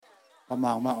ประม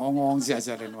าณมาองเสียจ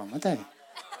ะเรียนว่าไม่ได้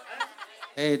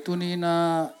ตัวนี้นะ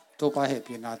ตัวปลาเห็ด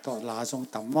ปีนะตัวลาทรง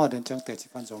ต่ำมอเดินจังเตจิ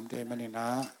พันสมเดมันนี่นะ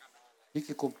นี่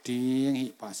คือกบดีหิ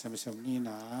ป่าสมสมนี่น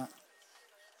ะ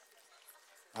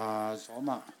สม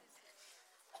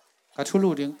กระทุลู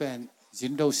เดียงเป็นจิ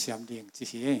นโดเสียมเดียงจี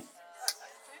ฮี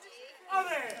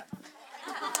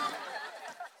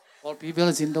พอปีเบล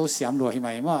จินโดเสียมหลวงหิม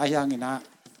ะมาอายังนี่นะ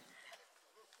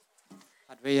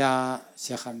อัดเวียเ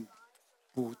สียคัน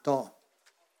ปูโต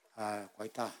ไว้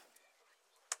ตา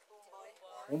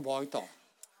ผมบอยต่อ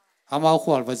อามาข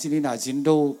วดวันนี้นะจินโด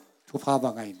ทุพาบา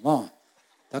งไงมั้ง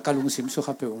แต่การลุงสิมสุขภ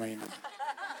าพเป็นไงนะ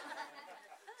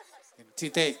ที่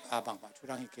เตะบางทุ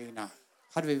รังฮิเกนะ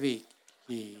ฮัดเววี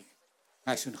ที่ไง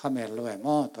สุนข้าเมลเลย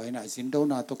มั้งตัวนี้นะจินโด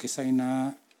นะตัวกิสัยนะ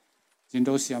จินโด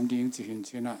เสียมดิ้งจีหิน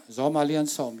จีนะจอมาเลียน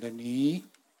สอมเลนี้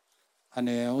อันเอ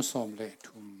วสอมเล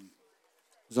ทุม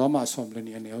จอมาสอมเล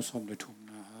นี้อันเอวสอมเลทุม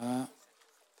นะ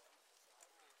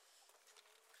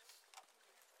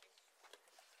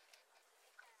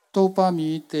ตัวป้ามี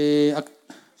เตะ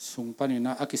สุงปานี่น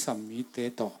ะอากิสัมมีเตะ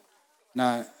ต่อ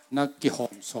นักกิหอ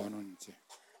มสอนุนจี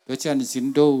โดยเฉพาะจิน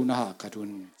โดนะฮะกระดุ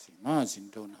นจีมาจิน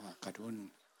โดนะฮะกระดุน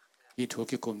อีทัว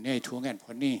กิกลมเนี่ยทัวเงินพ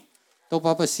อนี่ตัวป้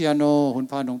าเสียโนหุ่น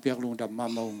พานงเปียกลุงดำมา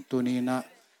มงตัวนี้นะ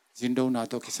จินโดนะ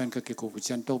ตัวกิสันก็กิกูบุ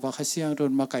จันตัวป้าขเสียงโด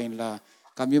นมาไกลละ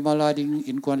กามีมาลาดิง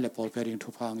อินกวนเล็บปอลเปริงทุ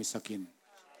พางิสกิน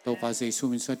ตัวป้าเจสุ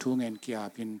มินสะทัวเงินกีอา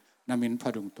บินนามินพา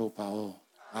ดุงตัวป้าโอ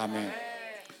อาเมน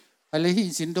อะไรที่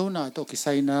จินโดนะตัวกิ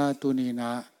สัยนะตัวนี้น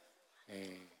ะ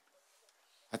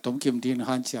อะตอมกิมดิน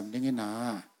หันเฉียมนี่นะ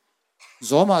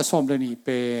จอมาสมเลยนี่เ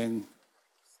ป็น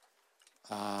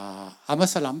อามา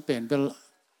สลัมเป็นเบล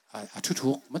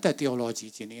ทุกๆมันแต่ theology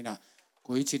จีนี่นะ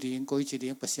กุยจีดิ้งเ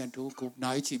ปอร์เซ็นต์ทุกกลุ่มนา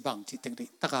ยจีบังจีเต็ง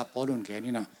ตะกาปอลุนแก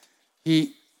นี่นะที่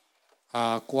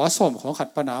กว่าสมของขัด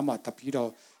ปัญหามาแต่พี่เรา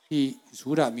ที่สุ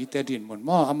ดามีแต่ดินหมด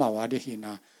มั่วอามาว่าเดียหิน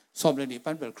ะสมเลยนี่เ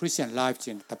ป็นคริสเตียนไลฟ์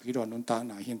จีนแต่พี่เรานุนตาห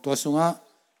นาเห็นตัวสุงะ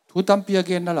ทุตัมเปียเก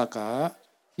นนั่นแหละก็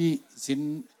ที่จิน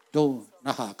โดน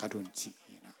ะฮะกระดุนจี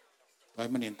นะโดย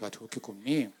มันเห็นตัวทุกข์กลุ่ม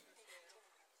นี้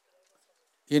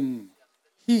อิน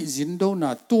ที่จินโดน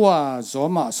ะตัวจอ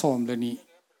มาสมเลยนี่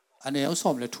อันนี้เอาส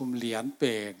มเลยทุ่มเหรียญเ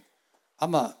ป็นอา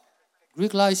มา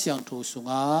Greek ไลเสียงทูสุง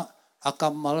ะอากั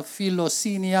มมัลฟิโล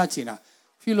ซีเนียจีนะ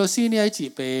ฟิโลซีเนียจี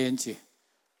เป็นจี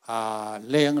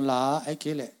เลงลาไอ้เก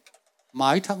ล่หมา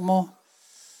ยทั้งโม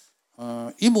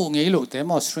อิมูเงี้ยลูกแต่โ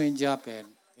ม stranger เป็น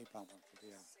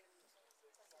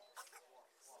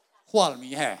ขวาลมี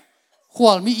แห่ขว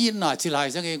าลมีอินน่ะจิไล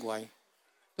จังเองไว้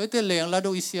โดยแต่แรงละ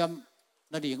ดูอิสยาม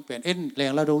นั่นเองเป็นเอ็นแร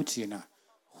งละดูจีน่ะ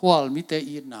ขวาลมีแต่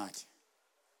อินน่ะ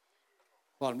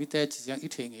ขวาลมีแต่จีจังอิ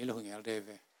เทงเอลหงเอลเดเว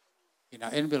อิน่ะ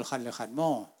เอ็นเบลขันเลยขันหม้อ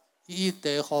อีเต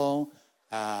ะของ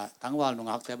ตั้งวาลนุ่ง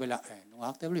อักเตะไปละนุ่ง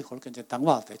อักเตะไปเลยคนกันจะตั้งว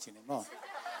าลแต่จีน่ะหม้อ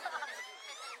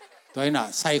ตัวน่ะ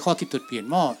ใส่ข้อคิดตุดเปลี่ยน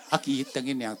หม้ออักอีตั้ง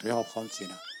อินอย่างตัวหอบความจี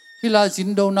น่ะที่ลาจิน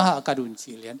โดนะฮะกระดุน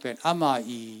จีเลียนเป็นอามา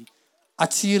อีอา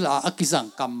ชีลาอักิจัง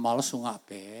กัมมาลสุงาเ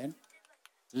ป็น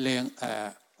เลง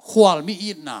ขวาลมี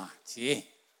อินน่ะจี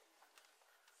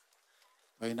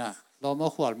ไว้น่ะเรามา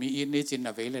ขวาลมีอินนี่จินน่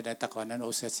ะเวเลยได้ตะกอนนั้นโอ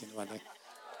เซสินวันเลย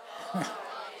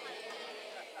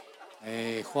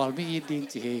ขวาลมีอินดิ้ง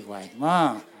จีเฮไว้มา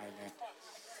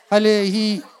ไปเลยฮี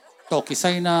ตกิไซ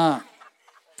น่ะ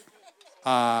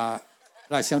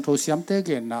ลายเสียงโทเสียมเตเก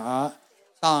นน่ะ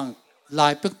ต่างลา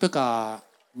ยเป๊ก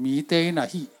ๆมีเตน่ะ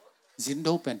ฮีจินโด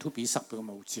เป็นทุบีสักเป็น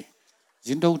มาอุจิ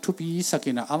จินโดทุบีสัก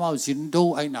นะอามาจินโด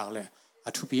ไอ้นักเลย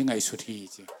ทุบีไงสุดที่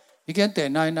จีอีกอย่างแต่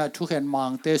นายนะทุกคนมั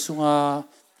งเตสุงา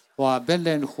ว่าเบลเล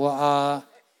นหัว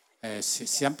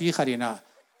เสียมปีขาดีนะ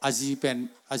อาจีเ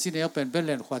นี่ยเป็นเบลเ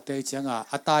ลนหัวเตจัง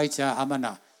อาตายจ้าอามาน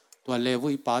ะตัวเลวุ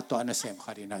ยป้าตัวอันเสียมข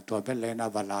าดีนะตัวเบลเลนะ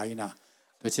วลายนะ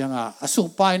ตัวจังอาสุง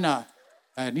ไปนะ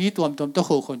นี่ตัวตัว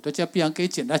คนตัวจะเพียงแค่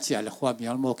จินอาเจียเลยหัวมี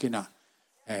อัลโมกินะ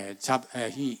จับ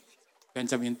ฮีเป็น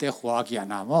จำเป็นเตะหัวกี่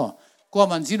น้ำก็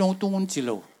มันจีนงตุงจิโล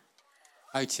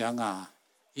ไอ้เชียง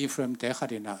อีเฟรมเตะขั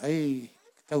ดนะไอ้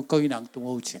เจ้าก็ยังตุงเอ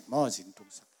าเชียงจินตุง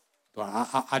สักตัว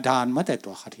อาดานมาแต่ตั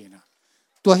วขัดนะ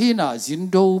ตัวฮีน่ะจิน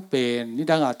โดเป็นนี่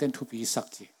ดังอาเต็นทุบีสัก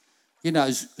จีฮีน่ะ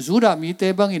จูดามีเตะ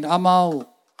บางอินอามา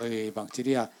บางทีเ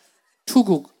ดียทุ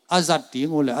กุกอาจัดดิ้ง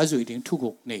โอเลอาจุยดิ้งทุ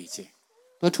กุกเนี่ยจี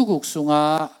ตัวทุกุกสุง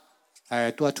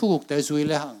ตัวทุกุกแต่จุยเ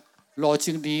ลยหังรอ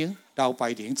จิงดิ้งดาวไป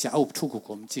ดิ้งจะเอาทุกุกผ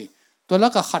มจีตัวละ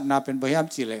ก็ขัดนาเป็นพยายาม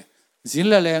จีเลยจิน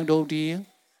ละแรงดูดี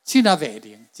จีน่าเว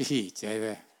ดีจีฮีเจเว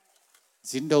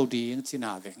จินดูดีจีน่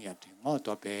าเวงียบดีมอตั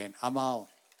วเป็นอามา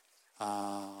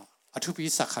ทุบี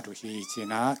สักขัดดูฮีจี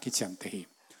น่าคิดเฉียงเที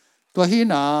ตัวฮี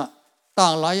น่ะต่า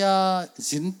งหลาย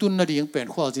จินตุนน่ะดีเป็น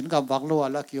ขั้วจินกำวักลัว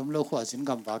ละคิวมลัวขั้วจิน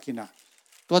กำวักินะ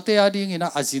ตัวเตียดีงี้นะ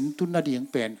จินตุนน่ะดี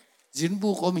เป็นจินบุ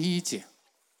กอมฮีจี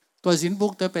ตัวสินบุ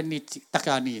กตัวเป็นนิจตะก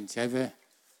ารนินใช่ไหม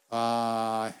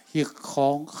หิขอ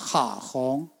งขาขอ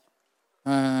ง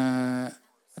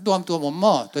ตัวหมอม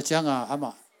ตัวเจ้าอาม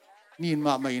านินม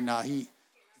าไม่นาฮี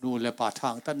ดูแลป่าทา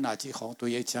งตั้งนาจีของตัว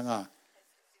ยัยเจ้า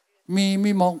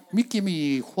มีมองมิกิมี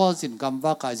ข้อสินกรรมว่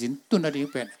ากาสินตุนอะไร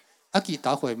เป็นอากิต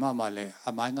าหวยมาเลยอา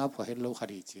ไม่งับพอเห็นโลกค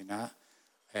ดีจีนะ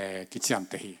กิจกรรม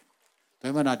เตะโด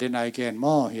ยมันอาจจะนายแกนม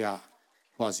อเฮีย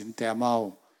ข้อสินแต่เมา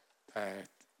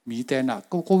มีแต่น่ะ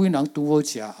ก็วินังตัวเ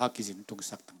ชียอากิสินตุง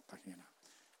สักต่างๆนะ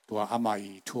ตัวอามาอี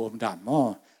ทัวมด่านมอ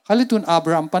ฮัลโหลตุนอับ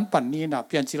รามปันนี่นะเ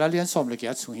ปลี่ยนจิลาเลียนสมเลยแก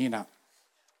สุฮีนะ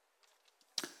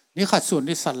นี่ขัดส่วน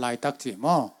นี่สันลายตักจีม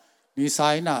อนี่ไซ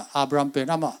น่ะอับรามเป็น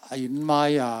อามาอินมา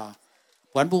ยา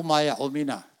วันบุมายาโอมิ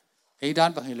นะไอ้ด้าน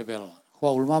บางเลเวลข้อ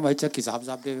อุลมาไม่จะกิจ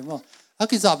จับเดวิมออา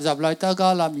กิจับลายตากา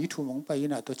ลามีทุ่มงไป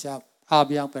นะตัวเจ้าอาบ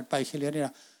ยังเป็นไปเขลียนี่น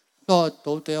ะก็โต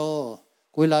เตียว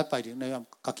กุยลายไปถึงใน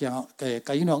กักยัง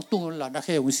กัยน้องตุ้งละนักเข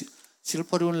อุศิล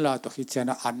ปรุนละตัวขี้เจ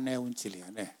นะอันเนอุนจิเลีย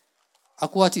เนี่ยอา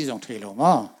กูว่าจีจงเทลม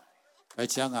าไป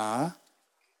จัง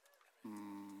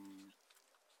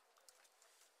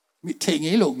มีเท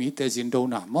งี้ลูกมีแต่จินโด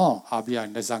น่ะมั่อาบยัง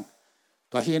นะจัง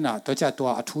ตัวเฮียน่ะตัวจะตัว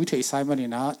ทุยเทใส่มานี่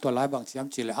นะตัวลายบางเสียม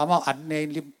จิเลยอามาอันเน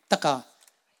ลิมตะกา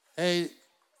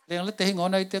เรื่องเล็กแต่หิงอน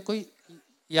ไอแต่ก็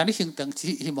อย่างนี้หิงตั้งจี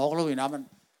หิมอกเราอีนะมัน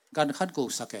การขัดกู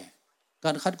สักแกก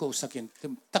ารขัดกูสักอิน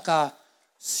ตะกา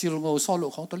สิลโงโซโล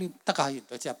ของตัวลิมตะกาอิน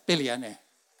ตัวจะเปลี่ยนเนี่ย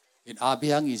อินอาบ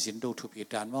ยังอิจินโดทุบี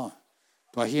ดานมั่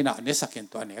ตัวเฮียน่ะเนี่ยสักอิน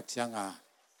ตัวเนี่ยจัง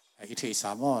อิเทส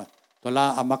ามตัวละ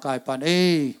อามากายปัน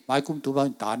ไม่คุ้มตัวบ้าน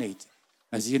ตาเนี่ย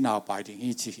น่าจีน่าไปถึงฮิ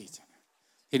จิฮิจัง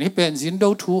อินนี้เป็นจินโด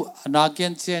ทูนาเก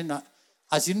นเจน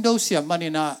จินโดเสียมัน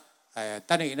นี่นะต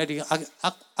อนนี้นั่นดิ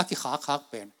อากิขา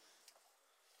เป็น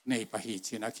ในปะฮี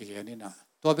จีนักเขียนนี่นะ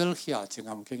ตัวเบลเขียจึงท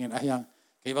ำเก่งอะไรยัง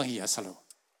เกี่ยบางฮีสโล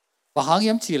ปะหางย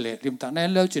ำจีเลยริมตะนั่น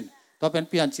เลี้ยวจินตัวเป็น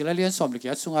เปลี่ยนจีเลยเลี้ยนสมเลยเกี่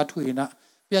ยสุงอาทุยนะ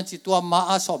เปลี่ยนจีตัวมา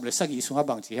อาสมเลยสักอีสุงอา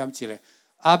บางจียำจีเลย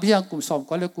อาเบียงกุมสม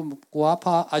ก็เลยกุมกัวพ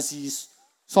าอาจี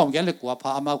สมกันเลยกัวพา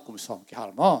อามากุมสมกี่ฮั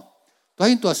ลโมตัว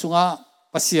หินตัวสุงอา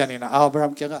ปัสยานี่นะอาบรา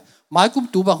มเกี่ยก็หมายกุม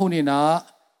ตัวบางคนนี่นะ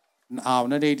เอา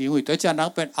นั่นเองดีหุ่ยตัวจะนัก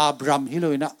เป็นอับรามฮิโล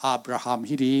นะอับราฮัม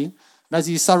ฮิดิงนั่น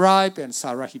จีซาร่าเป็นซา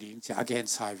ร่าฮิดิงจะ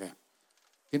against ไซเว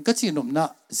เห็นก็จีนุ่มนะ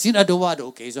จินอดวาโด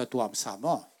เกย์จะตัวอัมสาม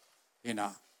อ่ะเห็นนะ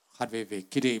ขัดเว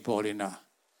คิดอีบอลินะ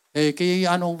เกย์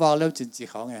อันองวาแล้วจินจี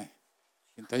เขาไง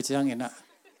เห็นตัวจะยังเห็นนะ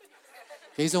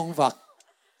เกย์องวา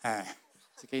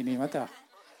จะเกย์นี่มั้งแต่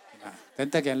แต่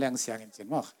แต่แกแรงเสียงจริง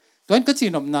มากตัวนั้นก็จี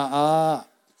นุ่มนะ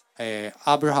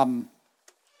อับราฮัม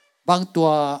บางตัว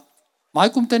หมาย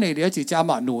กุมเตนเดียจีจะ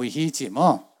มาหน่วยฮีจิมั้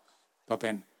งก็เป็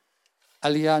นอ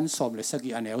เลียนสมเลส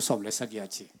กี้อันเอลสมเลสกี้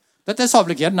จีแต่สมเ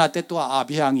ลกี้น่าแต่ตัวอา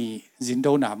บิฮังอีจินโด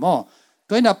นามั้ง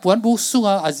ตัวนี้ปวนบุสุง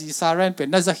อาจีซาเรนเป็น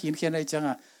น่าจะหินเขียนอะไรจัง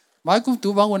หมายกุมตั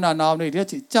วบางวันนาวในเดีย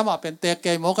จีจะมาเป็นเตะเก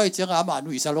ย์มอกไอจังอามาห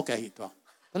น่วยสโลกเกย์ตัว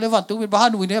แล้ววันตัวเป็นบ้าน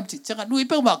หน่วยเนี่ยจีจังหน่วยเ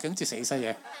ป็นมากยังจีเสียใช่ไหม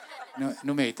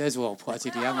นุ่มไม่แต่ตัวผัวจี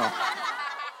เดียงอ่ะ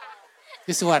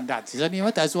ที่ส่วนดัดจีนี่ว่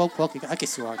าแต่ตัวผัวกี่อะไร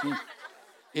ส่วนนี่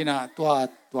อินะตัว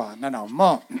นั่นเอาหม้อ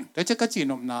แต่จะกระจี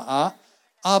นมนะ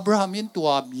อับราฮัมินตัว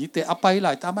มีแต่อภัยหล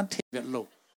ายตามันเทเวลโล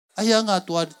ไอ้ยัง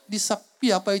ตัวดิสับเปี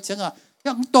ยไปจัง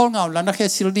ยังโตเงาแล้วนะแค่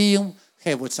สิลดีแ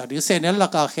ค่บุษดีเซนนั่นละ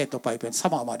ก็แค่ตัวไปเป็นส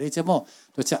มามาได้จะมั้ง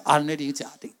ตัวจะอันนี้ดีจะ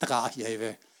ตะกาเหี้ยเ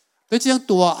ว้ยตัวจะ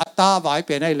ตัวอัตตาไว้เ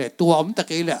ป็นไอ้เลยตัวอมตะเ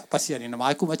กียเลยปัสยานินหมา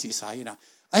ยกูมาจีสายนะ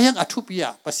ไอ้ยังอัทุปีย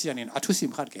ปัสยานินอัทุสิ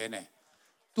มขัดแก่เนี่ย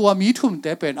ตัวมีทุ่มแ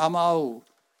ต่เป็นอามา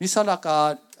มิสลากา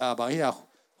บางอย่าง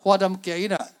หัวดำเกย์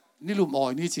น่ะนี่ลุมอ้อ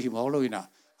ยนี่จีหิมเอาเลยนะ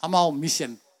อามามิเช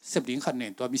นเสพดิ้งขันเนี่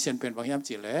ยตัวมิเชนเป็นบางอย่าง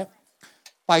จีเล่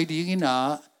ไปดิ้งนี่นะ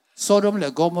โซโดมและ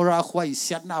โกโมราควายเ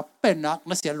สียน่ะเป็นนัก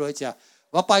นั่นเสียรวยจ้ะ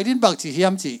ว่าไปดิ้งบางจีเฮีย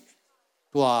มจี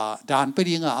ตัวด่านไป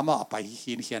ดิ้งอามาไป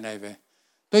หินเขียนอะไรไป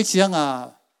ตัวเชียง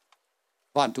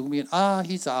วันทุกมี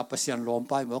ฮิจาปัสยันลมไ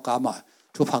ปเมื่อกามา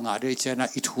ทุพังอาด้วยเจนะ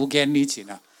อิทูเกนนี่จี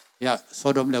นะยาโซ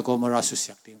โดมและโกโมราสุเสี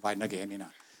ยดิ้งไปนักเกนี่นะ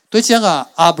ตัวเชียง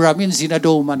อับรามินซินาโด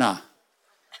มานะ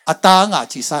อัตาง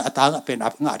จีสายอัตางเป็นอั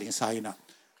บงาดินสายนะ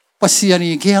ปัสยานี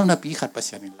เกี่ยงนะปีขัดปัส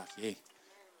ยานีหลักเอง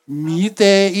มีแ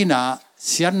ต่อินะเ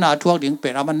สียนนาทวงดิ่งเป็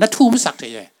นมันนัททุ่มสักเท่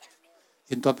าเ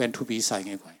ห็นตัวเป็นทุบีสายไ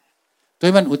งก่อนตัว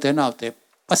มันอุตเตนเอาแต่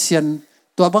ปัสยาน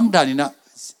ตัวบางด่านนี่นะ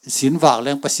สินวากแร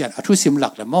งปัสยานอัทุสิมหลั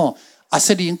กละมั่งอา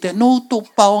ศัยดิ่งแต่โน้ตุ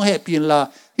เป่าเหตุปีนละ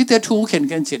ที่แต่ทูเข็น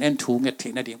กันเจนเอ็นทูเงเท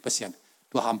นดิ่งปัสยาน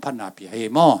ตัวหามพันนาปีให้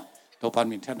มั่งตัวพัน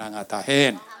มินทนางาตาเห็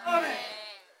น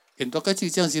เห็นตัวก็จี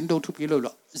จังสินโดทุบีเลยหร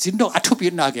อสินโดอัทุบี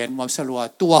นาเกนมั่งสลัว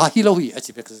ตัวฮิโลฮีอา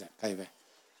ชีพเกษตรใครไป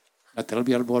แล้วแต่เราเ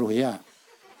บียร์บอลหัว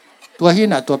ตัวฮี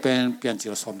น่ะตัวเป็นเปลี่ยนจิ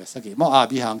ตสมเลยสักกี่มั่งอา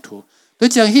บิฮังทูตัว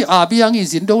จังฮีอาบิฮังอี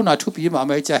สินโดน่ะทุบีมาไ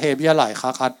ม่จะเฮเบียหลายข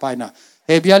าดไปน่ะเ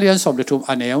ฮเบียเลียนสมเลยทุม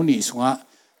อันเอวนี่สุงะ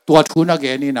ตัวทูนักเก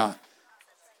นี่น่ะ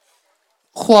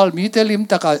ควอลมีแต่ลิม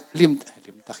ตะก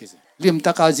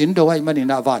าจินโดไอ้มันนี่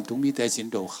นาวันตุงมีแต่จิน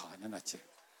โดขานั่นนะเจ้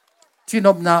ที่น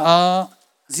บนา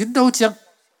จินโดจัง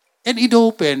เอ็นอีโด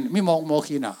เป็นมีมองโม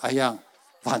ขีนะอายัง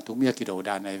วันตุงมีกิโดด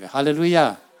านในเวฮาเลลูยา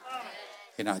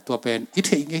เห็นนะตัวเป็นอิเท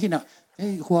งเงี้ยนะเฮ้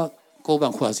ยหัวโกบั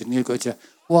งหัวจินนี่ก็จะ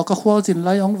หัวก็หัวจินไ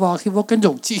ล่องว่าคิดว่ากันจ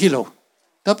งจีโล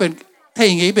ถ้าเป็นเท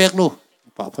งงี้เบกโล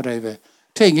ป่าพอได้เว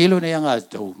เทงงี้โลในยังอ่ะ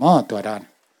ดูมาตัวดาน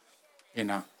เห็น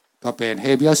นะตัวเป็นเฮ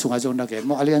เบียสุงอาจงนักเก็ตม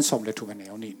ออาเลียนสมเลยถูกกันแน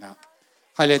วนี้นะ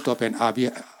ใครเลยตัวเป็น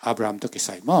อับรามตัวกิ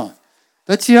สัยมอแ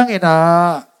ต่เชียงเอ็นะ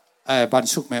บัน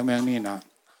สุกแมงนี่นะ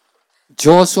โจ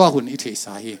ชัวหุ่นอิทธิส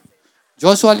าฮีโจ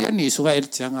ชัวเลียนนี่สุงเอ็ด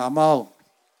เชียงอามา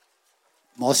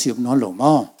หมอสิบนอนหลงม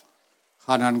อข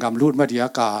านานกำรูดมาเดีย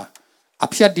กาอ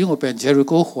ภิญดิ้งเป็นเจริโ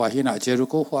กหัวหินะเจริ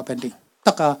โกหัวเป็นดิ้งต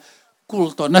ะกากุล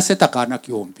ตัวนั้นเสตะกานัก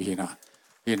โยมปีนะ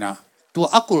ปีนะตัว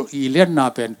อักุลอีเลียนน่ะ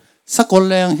เป็นสกล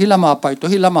แรงฮิลามาไปตัว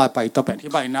ฮิลามาไปตัวเป็นที่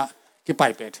ใบนะที่ไป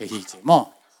เป็นเทฮีเจมอ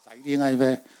ใส่ดีไงเว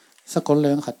สกลแร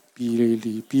งขัดปี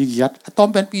ลีปียัดตอน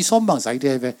เป็นปีส้มบางใส่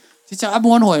ดีเวที่จะอบ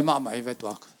วนหวยมาไหมเวตั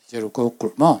วเจริโกกุ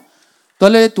ลมอตัว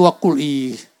เลยตัวกุลอี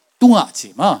ตุงะจี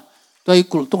มอตัวอี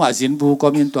กุลตุงะจินบูก็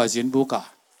มีตัวจินบูกะ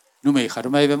นุ่มอีขัด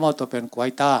ไม่เวมอตัวเป็นกวย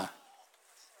ตา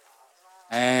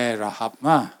ระหับน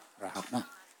ะ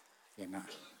เห็นนะ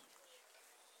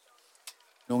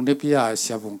ลงในพิยาเ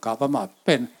สียบุงกาบมาเ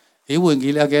ป็นอีวัน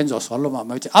กี่เลี้ยงจะสอนลงมาไ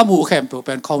ม่ใช่อามูเข้มตัวเ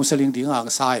ป็นคอนซัลทิงดิ้งอ่าง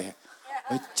ซ้าย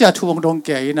จะทวงดงแ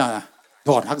ก่น่ะโด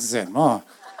นหักเส้นมั้ง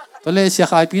ตอนแรกเสีย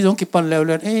ขายปีจงกิปันเร็วเ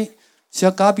ลยเสีย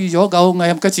กาปีโยกเอาไง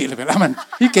มันก็จีเลยไปแล้วมัน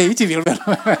ที่เก๋จีเลยไปแล้ว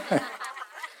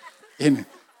เห็น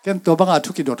แกนตัวบางอา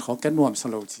ทุกิโดดของแกนนวมส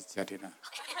โลจีเจดีนะ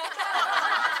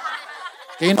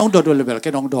แกน้องโดดเลยไปแล้วแก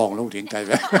น้องดองลูกเลี้ยงไก่ไ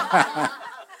ป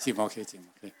จีมโอเค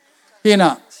พี่น่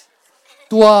ะ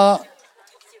ตัว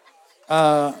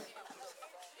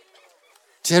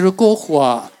เจริโกหัว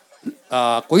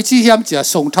กุยจีเฮียมจะ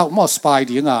ส่งเท่ามอสไป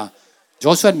ดิ้งโจ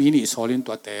ชัวมินิโซลิน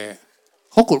ตัวเตะ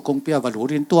เขากุลกงเปียบลู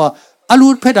รินตัวอาลู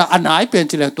เพดาอันไหนเป็น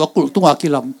จิเลตัวกุลตัวกิ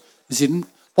ลำจิน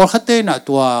พอลคัตเตน่ะ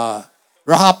ตัว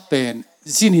ราฮับเป็น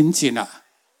จินินจิน่ะ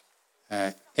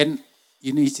เอ็นอิ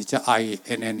นนี่จะไอเ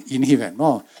อ็นอินฮิเวนมั้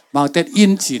งบางแต่อิ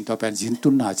นจินตัวเป็นจินตุ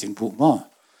นนาจินบุมั้ง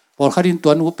พอลคัดินตั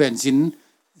วนู้เป็น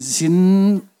จิน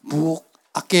บุก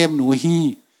อาเกมนูฮี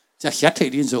จะเขียนให้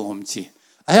ดินส่งอมจี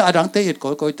ไอ้อาดังเตย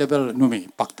ก็เตเบลนุ่ม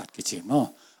ปักตัดกิจมั้ง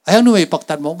ไอ้นุ่มปัก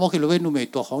ตัดมองคิดว่านุ่ม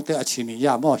ตัวของเตอชินีย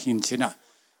ามั้งหินชินะ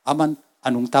อามันอ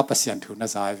นุงตาปัสยันทุนนะ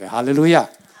สายเวฮาเลลูยา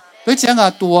ตัวเจ้า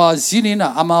ตัวจีนี่นะ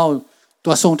อามาตั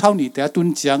วทรงเท่านี้แต่ตุน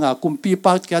เจ้ากุมปี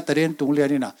ปักแกตะเรนตุงเลีย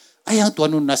นี่นะไอ้ยังตัว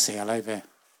นู้นน่ะเสียอะไรเว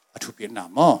อทุบินนะ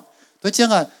มั้งตัวเจ้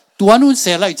าตัวนู้นเ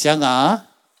สียอะไรเจ้า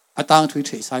อาตังทุยเท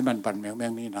สายมันบันแม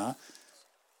งนี่นะ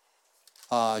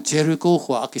เจริโกหั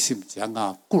วอากิสิมเจ้า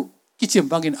กุกิจิม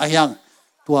บางอินไอ้ยัง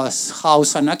ตัวข้าว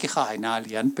สนักขายนาเ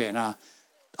ลียนเป็น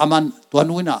อามันตัว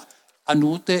นู้นน่ะอนุ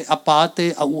เตอปาเต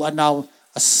ออูอนาว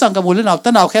สังกัมูลนาวตะ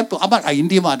นาวแค่ตัวอามันไอ้อิน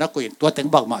ดีมานักกวนตัวเต็ง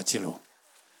บางมาจิโล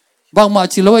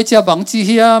ไอ้เจ้าบางจีเ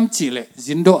ฮียมจิเล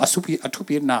จินโดอทุ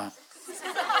พีนา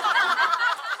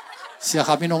เสียข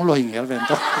าพี่น้องโลหิงเฮลเป็น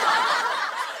ตัว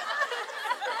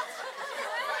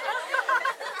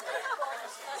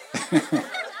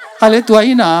อะไรตัว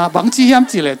อีน่ะบางจีเฮียม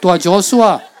จิเลตัวโจชัว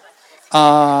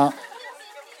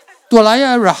ตัวไร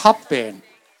ระหับเป็น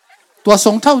ตัวท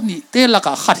รงเท่านี้เตะละ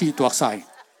ก็ขัดที่ตัวใส่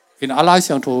เห็นอะไรเ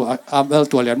สียงถูเบล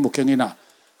ตัวเลี้ยนมุกอย่างนี้นะ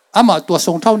อามาตัวท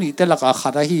รงเท่านี้เตะละก็ขั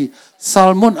ดที่แซ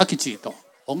ลมอนอากิจิโต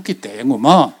องกิเตงม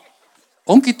า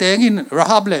องกิเตงินระ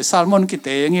หับเลยแซลมอนกิเต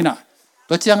งินะ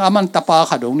ตัวเจ้าอามันตะปา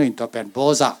ขัดงนี่ตัวเป็นโบ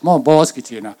ซ่ามอบอสกิ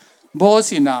จินะบอ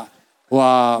สินะว่า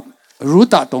รู้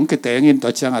ตาตรงกิเตงินตัว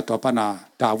เจ้าตัวปนา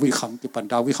ดาวิขังที่ปัน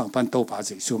ดาวิขังปันโตปา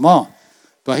จิสุมา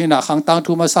ตัวหินะขังตัง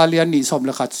ทุมาซาเลียนนี่สมเล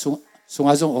ยขัดสุงอ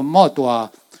าจงอมมอตัว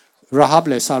ราฮับ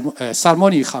เลยซาลมอ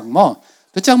นอีขังมอ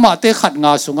ตัวจังมาเตะขัดง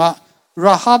าสุงาร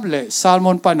าฮับเลยซาลม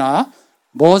อนปนา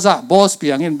บอสเปี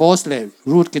ยงินบอสเลย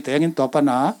รูทกิเตงินตัวป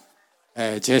นา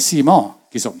เจสีมอ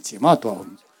กิสมจีมาตัว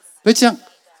ตัวจัง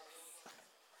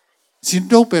สิน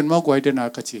โดเป็นมากกว่าเดินา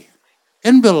กจีเ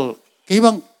อ็นเบลกี่บา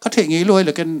งก็เทงี้เลยเล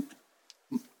ยกัน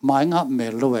ไม้งับเม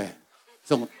ลเลย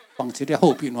ส่งบางทีเดียวหู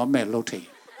ปีนว่าเมลโลเท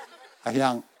อายั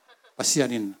งปัสยา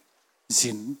นิน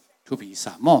สินทุบีส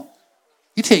ามอ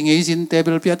อีเทงไอจินเตเบ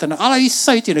ลพิอาตันอะไรใ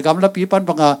ส่จินกำลับปีปัน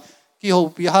บังอากี่หู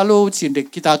ปีฮัลโลจินเด็ก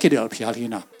กีตาร์กี่เดือดพิอาลี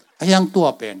นะอายังตัว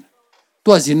เป็นตั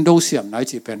วจินโดเสียมไหน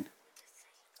จีเป็น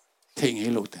เทงไอ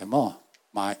โลเตมอ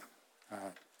มา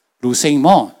ลูเซงม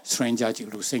อสเตรนจาจิ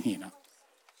ลูเซงหินะ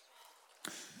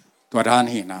ตัวด้าน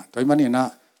หินะตัวมันนี่นะ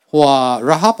หัว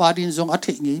ราฮับอาดินซงอั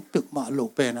ฐิงี้ปึกมาโล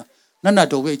เป็นนะนั่นน่ะ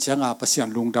ตัวเวจังอาปัสยัน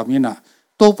ลุงดามินะ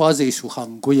โตปาเจสุขัง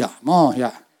กุยามอเฮีย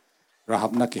ราฮั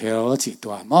บนักเฮลจิตั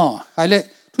วมอใครเล่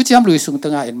ทุกจำลุยสุงตั้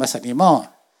งเอ็นมาสันนิมอ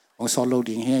ของสอนโล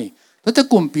ดิ้งเฮแล้วแต่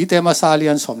กลุ่มปีเตมาซาเลี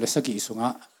ยนสมเลสกีสุงะ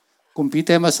กลุ่มปีเต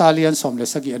มาซาเลียนสมเล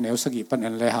สกีเนวสกีปันเอ็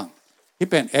นเลหังที่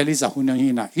เป็นเอลิซาหุนยังฮี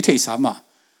น่ะอีเทสามา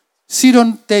ซีดอน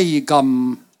เตยกัม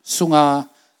สุงะ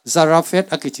ซาราเฟต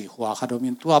อากิจิหัวขาดมิ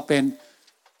นตัวเป็น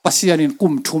ปัสยานินกุ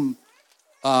มทุม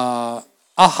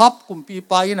อาฮับกุมปี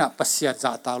ปายนะปัสยาจ่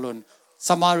าตาลุนส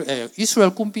มาอิสราเอ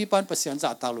ลกุมปีปันปัสยาจ่า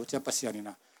ตาลุจะปัสยานิน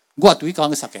ะกัวตุยกั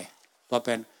งสักเอตัวเ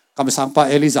ป็นคำสั่งปา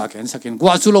เอลิซาเกนสักเกนกัว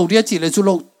จุโลเดียจิเลจุโล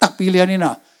ตักปีเลียนิน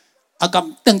ะอาก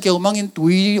ำตั้งเกี่ยวมังอินตุ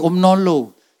ยอมนอนโล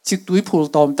ชิกตุยพูล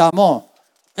ตอมตาม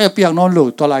อเปียงนอนโล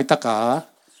ตัวลายตะกา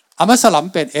อามาสลัม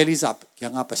เป็นเอลิซายั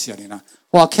งอาปัสยานินะ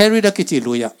ว่าแคริดากิจิ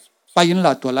ลุยะไปยินล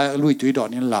ะตัวละลุยตุยดอ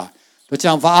นินละตัว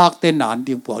จังว่าอักเตนนาน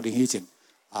ดิ่งปวกดิ่งฮิจิน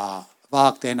ว่า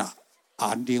อักเตนอ่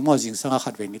านดิ่งมั่วจิงสังขั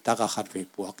ดเวนิตากาขัดเว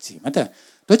ปวกจิมันแต่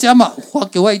ตัวจังมาหัว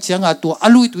เกี่ยวไอ้เชียงตัวอ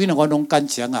ลุยตุยนงนงกัน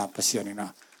เชียงปัสยานินะ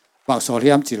ว่าสอเรี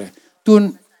ยมจิเลยตุน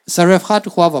สารพัด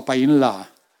ขวาว่าไปยินละ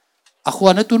ขวา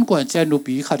นั้นตุนกวนเจนุ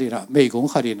ปีขัดินะไม่กง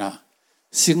ขัดินะ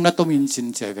สิงนั้นตัวมินจิน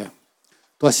เจเว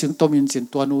ตัวสิงตัวมินจิน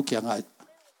ตัวนู้เกี่ยง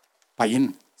ไปยิน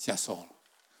เสียโซล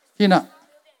ที่น่ะ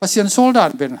ปัสยานโซลดา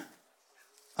นเป็น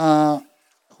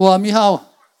หัวมีเฮา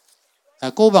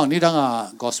ก็บางนี่ดัง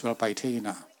gospel ไปที่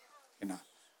น่ะ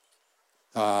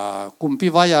กุมพิ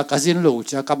วายากสินลู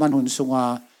จะกำมันหุ่นสุง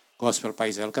gospel ไป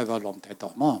เจอก็ว่าลมแต่ต่อ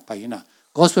มาไปน่ะ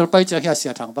gospel ไปจะเฮียเสี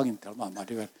ยทางบางอินเตอร์มา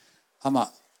ด้วยอามา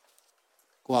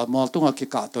กัวมอลตุงกิ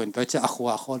กาตัวอินไปจะขว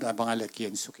าคนบางอะไรเกีย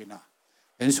นสุกินะ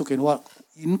เห็นสุกินว่า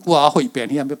อินกัวหอยเปลี่ยน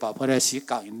เฮียไม่ป่าเพราะได้สี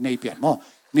กาอินในเปลี่ยนมั้ง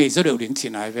นี่จะเดือดดิ้งที่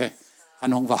ไหนเว้อัน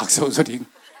น้องวากโซ่จะดิ้ง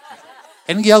เ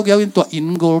ห็นเกี่ยวอินตัวอิน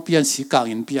โกลเปลี่ยนสีกา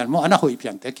อินเปลี่ยนมั้งอันนั้นหอยเปลี่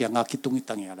ยนแต่เกี่ยงคิดตรงนี้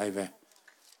ตั้งอย่างไรเว้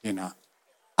นี่นะ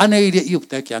อันนี้เรียกยุบ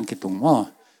แต่เกี่ยงคิดตรงมั้ง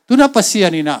ตัวนั้นปัสยา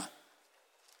นี่นะ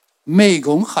ไม่ก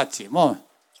งขัดจีมั้ง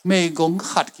ไม่กง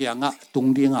ขัดเกี่ยงตรง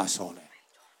ดิ้งโซ่เลย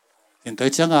เห็นตัว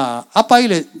จังไป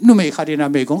เลยนู่ไม่ขัดนะ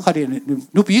ไม่กงขัดนะ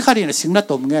นู่ปีขัดนะสิ่งนั้น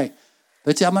ตรงไงตั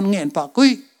วจังมันเงี้ยปะกุย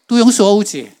ตัวยังโซ่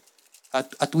จี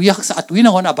ตัวยักษ์ตัว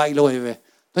นั้นคนไปเลยเว้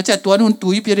ตัวจังตัวนู้นตัว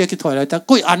อีเปียเรียกถอยเลยแต่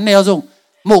กุยอันเนี่ยจง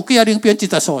โมกี้ยังเปลี่ยนจิ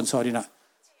ตสอนสอนนี่นะ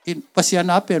อินปัสยา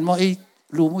นาเป็นมั้งไอ้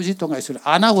รู้มุจิตรงไหนสุดอ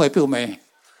าณาหัวเปล่าไหม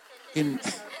อิน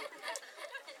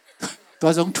ตัว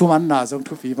จงทุมันนาจง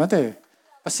ทุฟีมาเต้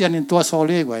ปัสยานินตัวโซเ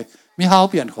ล่ไว้มีหาว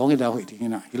เปลี่ยนของอีแล้วอีกที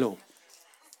นะฮิโล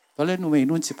ตอนเล่นนู่นไม่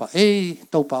นู่นสิปะ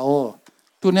ตัวป่าโอ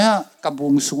ตัวเนี้ยกับบุ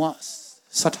งสุง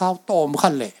สะท้าตอม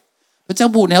ขั้นเลยแล้วจัง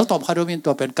บุญแล้วตอมคาร์โดมินตั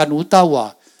วเป็นกันูต้าว่า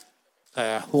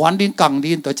หัวดินกัง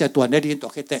ดินตัวจะตัวเนดินตัว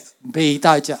แค่แต่เบย์ไ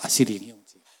ด้จะอสิริง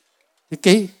ที่เ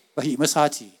ก๋บหิมาซา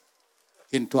จี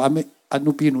อินตัวอ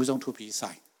นุปีนูจงทุปีใส่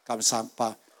กำสังปา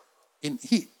อิน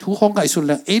ฮิทุห้องไก่สุดเ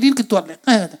ลยดินคือตัวเลย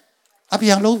อภิ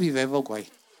ยังโลวิเววกวย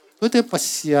ตัวเตปัส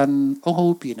ยันองหู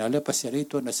ปีนะแล้วปัสยัน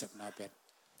ตัวนั้นสับนาเป็น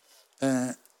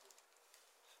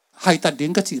ให้ตัดดิ้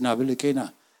งก็จีน่าเวลเกน่ะ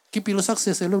กิปิโลสัก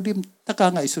เซโลดิมตะกาง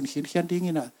ไงสุนหินเขียนดิ้ง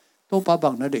นี่นะตัวป้าบา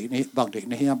งนะเด็กนี่บางเด็ก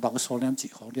นี่ยังบางโซนน้ำจี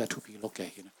ของเดียทุปีโลเก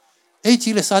หินะจี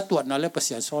เลสาตัวนั้นแล้วปัส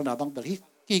ยันโซนน่ะบางเบลิ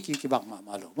กี่บางม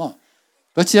าหลงมั้ง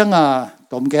ตัวเชียง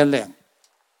ตอมแกแหลง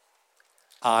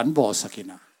อ่านบอสกิ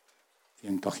นะ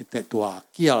ยังตัวคิดแต่ตัว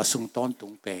เกี่ยวสุงต้นตุ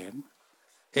งเป็น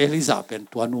เอลิซาเป็น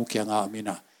ตัวนูเกียงมิ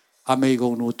นะอเมก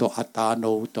งนูตัวอัตาโน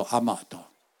ตัวอามาตัว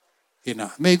อินะ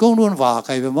เมกงนูนว่าใค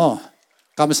รเป็นมั้ง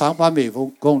คำสั่งว่าเม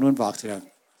กงนูนว่าเสียง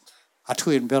อัฐ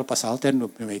วินเบลภาษาเต้นนู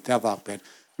ไม่แต่ว่าเป็น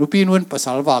นูปีนูนภาษ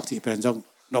าว่าที่เป็นจง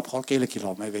นบฮอลเกลกิโล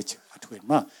ไม่เวชอัฐวิน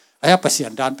มาไอ้ปัสยั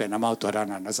นด้านเป็นน้ำเอาตัวด้าน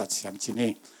นั้นนักสัตย์เสียมจี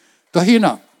นี่ตัวหิน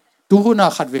ะตัวน่า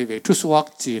ขัดเวทุสวัก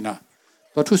จีนะ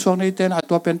ตัวทุสวักนี้เต้น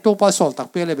ตัวเป็นตัวป้าสอลตัก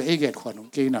เปเลยไปเอเกตขวานง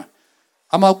กีนะ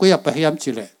อามาคุยกับพยายามจี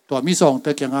เลยตัวมิซองเต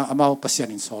กียงอามาปัสยา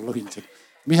นินสอลโลหินจี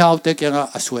มิฮาวเตกียง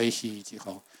อาสวยฮีจีเข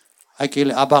าไอ้เก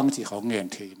ลอาบังจีเขาเงียน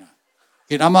ทีนะเ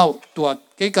ห็นอามาตัว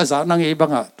เกกะจานังเอบัง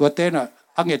ตัวเต้น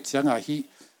อังเกตจีงฮี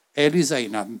เอลิซาย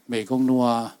นะเมกงนัว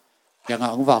ยัง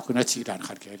องว่าคุณจีดัน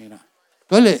ขัดแค่นี้นะ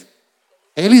ตัวเลย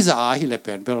เอลิซาฮิเลเ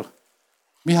ป็นเบล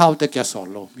มีหาวแต่แกสอน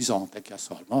โลมีสองแต่แกส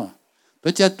อนมั้งตั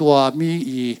วเจ้าตัวมี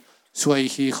สวย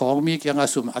ขีของมีเกี่ยงอา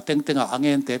สุมเต็งอังเ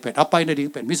งินแต่เป็นไปในดิ้ง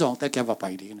เป็นมีสองแต่แกว่าไป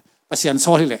ดิ้งปัสยันส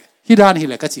อนฮิเลฮิดานฮิ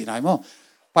เลก็จีนายมั้ง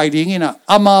ไปดิ้งนี่นะ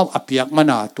อามาอภิยักษ์มั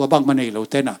นตัวบางมันในโล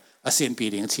เต้นะเสียนปี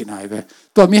ดิ้งจีนายไป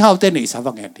ตัวมีหาวแต่ในสาว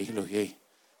งเงินดิ้งโลเฮ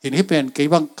ทีนี้เป็นเกี่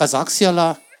ยงกาซักเซียละ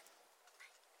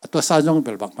ตัวซาจงเ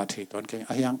ป็นบางมาเทตอนเกี่ยง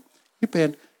อะไรยังที่เป็น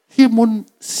ฮิมุน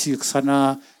ศึกษา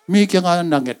มีเกี่ยง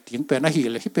นังเกติงเป็นอะไร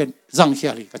เลยที่เป็นจังเฮีย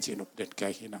ลีก็จีนเด็ดแก่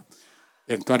หินะเ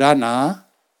องตัวด้านนะ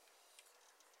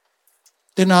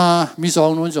แต่น่ะมีสอง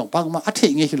นู้นสองปังมาอัฐิ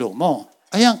เงี้ยฮิโลมอ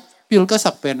ไอ้ยังพิลก็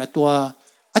สักเป็นตัว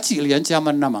อัจฉริยะจา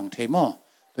มันนำมังเทมอ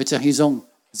โดยจะฮิจง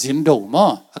จินโดมอ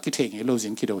อักเทงฮิโลจิ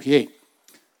นคิโดเฮ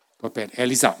ตัวเป็นเอ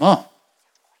ลิซามอ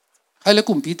ให้เล็กก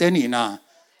ลุ่มปีเตนี่นะ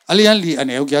อลีอันลีอัน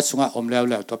เอวเกียสุงะอมแล้ว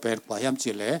ตัวเป็นกว่าย้ำ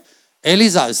จีเลเอลิ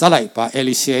ซาจะไหลปะเอ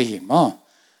ลิเซียหิม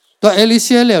ตัวเอลิเ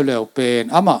ซียแล้วเป็น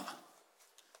อามา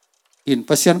อินเป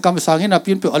อร์เซ็นต์กำสังหินะ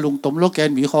พินเปอลุงตมโลกแกน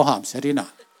มีข้อห้ามเสียดีนะ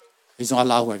อีจงอา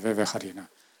ลาหวยเวขัดีนะ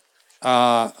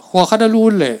หัวขัดรู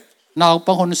นเลยนาว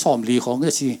ปังคนสอมลีของ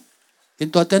ก็สิอิน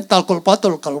ตัวเต้นตัลกอล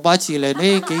ปาจีเลย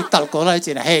นี่กี่ตัลกอลอะไร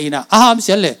จีนะเฮอินะห้ามเ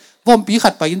สียเลยว่อมปีขั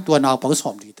ดไปอินตัวนาวปังสอ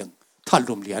มลีตึงทัน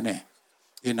รุมเลียเนี่ย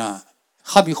อินะ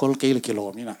ข้ามีคนเกลกิโล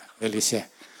นี่นะเอลิเซีย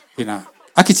อินะ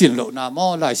อากิจินโลนะมอ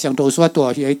หลายเสียงโตสวตัว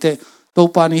ที่ไอเตตัว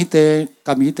ปานิเตก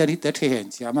ามีเตนิเตเทเห็น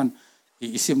เสียมัน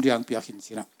อิซิมเรียงเปียกิน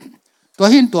สินะตัว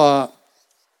หิน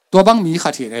ตัวบังมีขั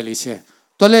ดเห็นเอลิเซีย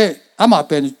ตัวเล่อามาเ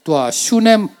ป็นตัวชูเน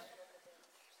ม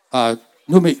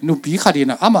นูปีขัด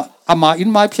นะอามาอิน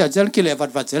มาเพียเจลกิเล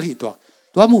วัดเจลหิ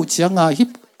ตัวมูเชียงฮิป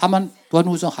อามันตัว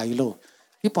นูจงไฮโล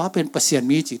ฮิปเป็นเปอร์เซ็นต์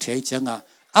มีจิตเทเชียง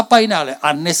อาไปน่ะเลย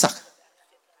อันเนสัก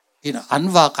อินอัน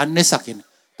ว่าอันเนสักอิน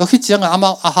ตัวคิดเชียงอามา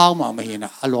อาหาวมาไม่เห็น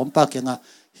อารมณ์ปากยัง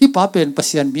ฮิปเป็นเปอร์เ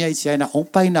ซ็นต์มีไอเชียนะอง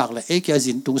ไปน่ะเลยเอกยา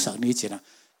จินตุงสักนี้เจนะ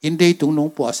อินเดียตุงนง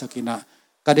ปัวสักินะ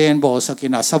กระเด็นบอสักิ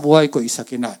นะสับวยก็อิสั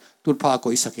กินะตุลพาก็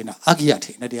อิสักินะอากิยาเท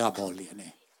นะเดียบอลเลยเนี่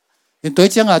ยอินตัว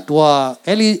เชียงตัวเอ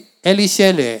ลิเช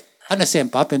เลอันนั้นเซม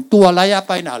ป้าเป็นตัวลายไ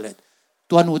ปน่ะเลย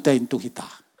ตัวนูเตนตุกิตา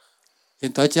อิ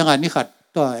นตัวเชียงนี่ขัด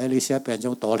ตัวเอลิเชเป็นจ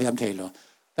งโตเรียมเทโล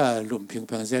แต่หลุมพิงเ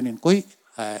พียงเซนินกุย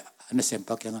อันนั้นเซม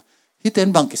ป้าเกี่ยงฮิตเต็น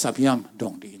บังกิสับยามด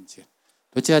งดีอินเจ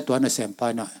ตัวเจ้าตัวนั้นเซมป้า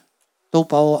น่ะตัว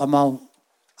เป้าอามา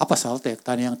อัปสาวเตกต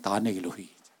านี่ยังตาเนี่ยลุย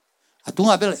ตุง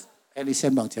อาเบลเอลิเช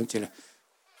บังเจ้าเจเล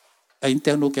อินเต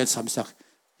อร์นูเกนสัมสัก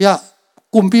ยา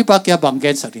กุมพีปาเกียบังเก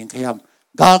นสักดิ้งขย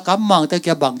ำกาลกำมังแต่เ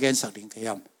กียบังเกนสักดิ้งขย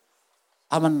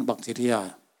ำอามันบังทีเดีย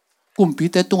กุมพี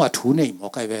แต่ตุงอาทูเนี่ยมอ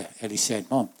กไอเวเอลิเชน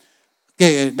มั้งเก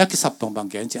นักกิสับตรงบัง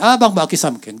เกนจีบังกิสั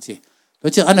มเกนจีตัว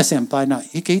เจ้าอันนั้นเซมป้าน่ะ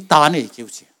อีกกี่ตาเนี่ยเกี่ยว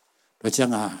จีตัวเจ้า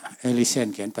เอลิเชน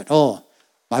เกนเป็ดโอ้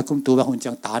หมายคุมตัวว่าหุ่น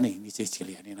จังตาเนี่ยนี่เจเ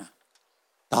ลียนี่นะ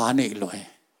ตาเนี่ยลอย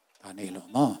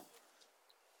มั้ง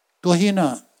ตัวฮีน่ะ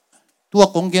ตัว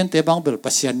กงเกนเตบังเบลปั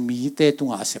สยันมีเตตุง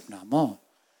อาเสพนามั้ง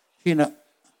ฮีน่ะ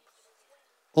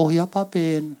โอ้ยาป้าเป็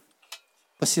น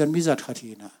ปัสยันมีจัดขัด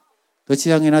ฮีน่ะตัวเชี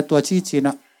ยงเงินตัวจี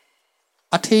น่ะ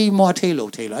อัฐิโมอัฐิโล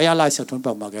อายาลายเสถุนป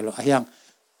ะมาเกลอายัง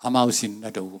อามาอุสินนะ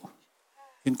ดู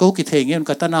เห็นกูกิเทงเงิน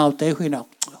กัตนาวเตหุยน่ะ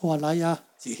หัวลายา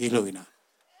จีฮิโลยน่ะ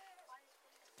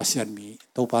ปัสยันมี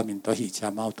ตัวปามินตัวหิจา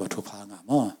มาตัวทุพางาม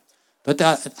มั้งตัวแต่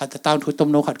อาจจะตามทุตม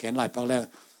โนขัดแขนหลายปังแล้ว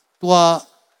ตัว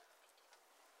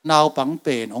นาวปังเ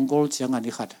ป็นองค์กรเชียงอัน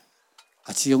นี้ขัดอ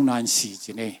าชีพงานสี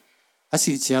จีเนี่ยอา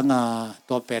ชีพเชียง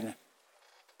ตัวเป็น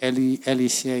เอลิ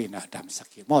เซียนะดำสัก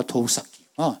กี่มั่วทูสักกี่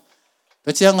มั่วตั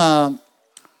วเชียง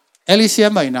เอลิเซีย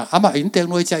ไม่นะอามาอินเตอร์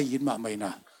น้อยใจยินมาไม่น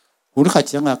ะหุ่นขัดเ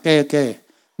ชียงแก่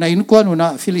ในอินกวนหุ่น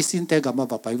ฟิลิปปินส์เตะกับมา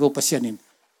ไปว่าปัสยานิน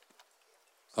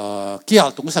เกี่ยว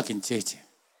ตรงสักกินเจ๊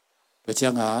ตัวเชีย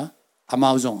งอามา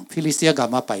จงฟิลิปปินส์กับ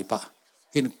มาไปปะ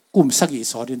อินกลุ่มสักกี่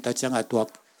สอดินตัวเชียงตัว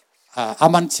อา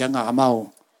มันเชียงอามา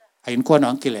อินกวน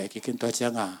อังกฤษเลยกินตัวเชีย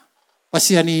งปัส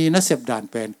ยานีน่าเสพด่าน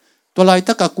เป็นตัวไรต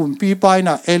ะกะกลุ่มปีไปน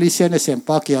ะเอลิเซียนเซมป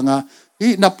าเกียงอี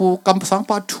นับปูกำสัง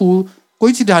ปาทูกุ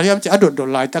ยจิดาริยมจะอดด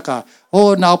ไลตะกะโอ้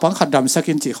นาวปังขัดดำสั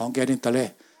กินจีของแกนินตะเล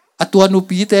ตัวนู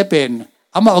ปีเตเป็น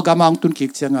อามาเอากำมังตุนกิ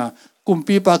กเชียงกลุ่ม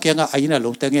ปีปาเกียงไอ้น่ะล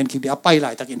งแต่เงินคิดเดียไปไหล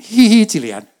ตะกินฮิจิเ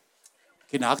ลียน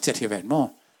กินอักเจ็ดเฮเวนมั้ง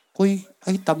กุยไ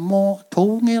อ้ตัมโมทู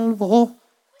เงลโบ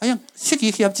ไอ้ยังสิกิ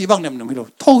เขียบจีบังเนี่ยมันไม่รู้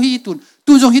ทูฮิตุน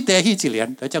จงฮิเตฮิจิเลียน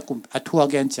แต่จะกลุ่มทัว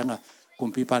เกนเชียงกลุ่ม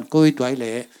ปีปันกุยตัวไอ้เ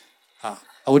ล่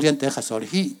เอาเรียนแต่ขัดสอน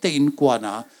ฮิเตอินกว่าน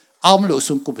ะเอามาลุ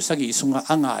สุงกุบสักอีสุง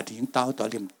อ่างอาดิ่งตาวตัว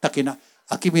ลิมตะกินะ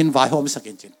อากิบินวายหอมสัก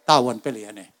อินจินตาวันเปลี่ย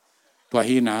นเนี่ยตัว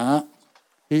ฮีนะ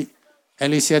ฮิเอ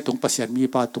ลิเซียตุงปัสยันมี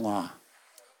ปาตุง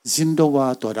ซินโดวา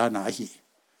ตัวด้านไหน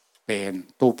เป็น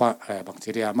ตัวปะบางที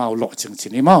เรียมาเอาหล่อจึงจิ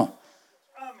นนี่มั้ง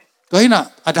ตัวฮีนะ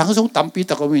อาดังส่งตั้มปี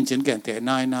ตะกวินจินแก่แต่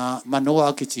นายนะมันว่า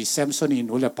กิจิเซมซอนี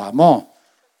นุเลปามั้ง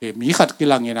มีขัดกิ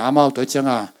ลังเนี่ยนะมาเอาตัวเจ้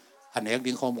าอันเอก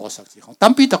ดิ้งข้อมูลสักทีของตั้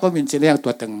มปีตะกวินจินเรียงตั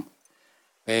วตึง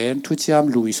เป็นทุจยาม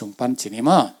ลุยส่งปันจินนี่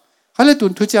มั้งเขาเลยตุ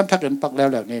นทุจยามทักเดินปักแล้ว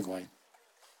นี่ก่อน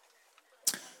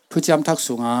ทุจยามทัก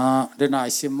สูงเดินไอ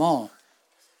ซิมมั้ง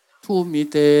ทุมี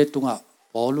เตตุง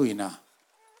ปอลุยนะ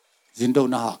จินโด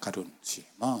นาฮาการุนสิ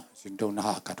มั้งจินโดนาฮ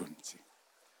าการุนสิ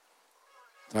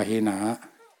ตัวฮีนะ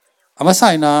อามาใส่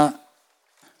นะ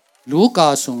ลูกา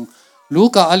ส่งลู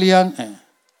กาอาเลียน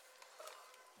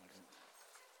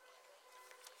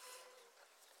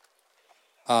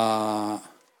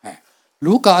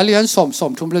ลูกาอาเลียนส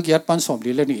มทุ่มเล็กยัดปันสม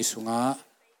ดีเลยนี่สุง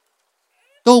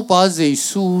ตัวป้าเจ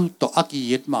สูตัวอากิ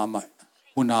ยัดมาไหม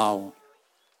อุณาว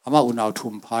อามาอุณาวทุ่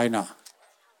มพายนะ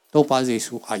ตัวป้าเจ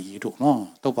สูอายีดูเนาะ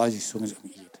ตัวป้าเจสูจะ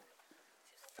มี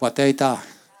กว่าเตยตา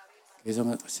cái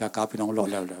giống sẽ cá pin ông lọt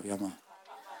lèo lèo vậy mà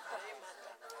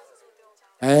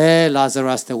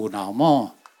Lazarus te u nào mà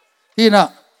thì na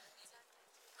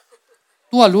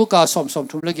tua Luca som som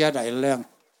thum le gya dai leng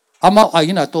ama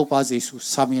aina to pa Jesu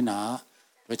samina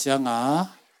rồi chăng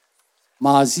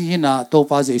mà gì na to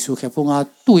pa Jesu khe punga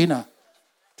tuina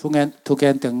thu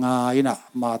gen teng ina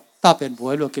mà ta pen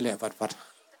boy lo kile vat vat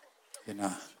ina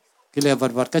kile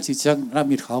vat vat ka chi chang na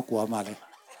mit khao kwa ma le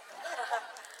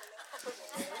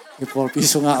cái por pi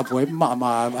sunga boy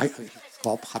mà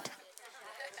có phat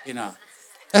ina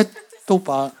to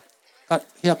pa ka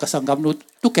hiya ka sangam nu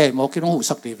tu ke mo ki no hu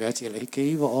sak ti ve chi le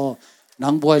ki wo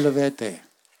nang boy lo ve te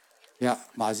ya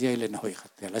mà gì lên hồi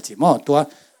khát te la chi mo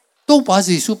to pa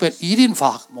Jesu pen irin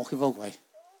vak mo ki wo wai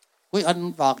ôi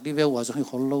ăn vạc đi về vào rồi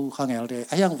hồi lâu khang nghèo đấy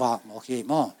ai ăn vạc mà khi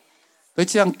mà bây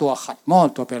giờ tua khát mà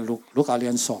tua bên lúc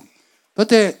alien xóm bây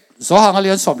giờ gió hàng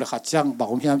alien xóm là khát chăng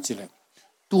bảo hiểm chỉ là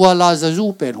tua là giờ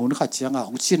du bên hồn khát chăng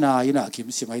ông xin à ina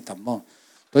kim si mai tầm mà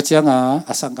bây giờ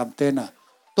sang cầm tên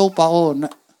tô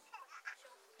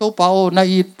bao na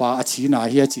ít ba chỉ na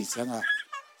hiya chỉ chăng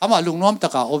ama lung nom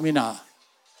taka omina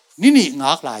nini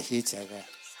ngak lại hi chega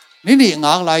nini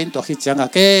ngak lại to hi changa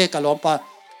ke kalompa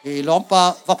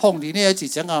lompa va phong đi nè chỉ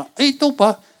chẳng tô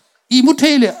pa mút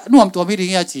thế lệ nuông tua mi đi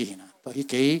nghe chỉ na to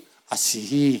cái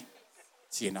xì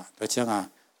chỉ na to chẳng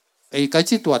cái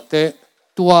chỉ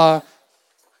tua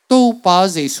tô pa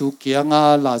Giêsu kia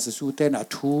là Giêsu tên là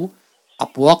thu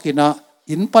bua kia na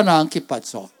in panang ki pat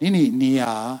so ni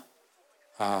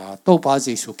tô pa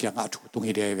Giêsu kia thu tung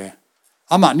hi đây về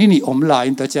ama ni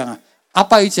online to chẳng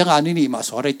apa chẳng ni mà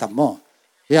so đây tầm mo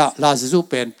ya là Giêsu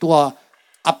pen tua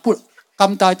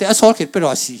cầm tay thì số khiết bây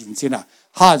giờ xì hình chứ na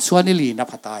hàn xuân đi lì na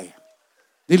phát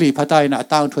tài na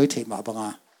tăng thuế thế mà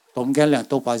bằng tôm cái lượng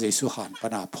tô ba Giêsu hàn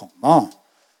bana phong mà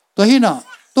tôi hi na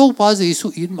tô ba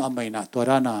Giêsu in mà mày na tôi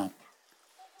ra na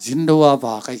Zindo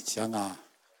và cái chẳng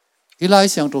ilai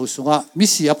sang đồ sunga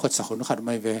misi ap khat sakhon khat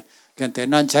mai ve ken te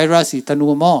nan jaira si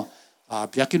tanu mo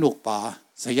biakin ukpa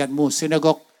zayat mu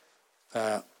synagogue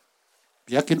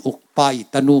biakin ukpa I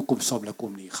tanu kum som la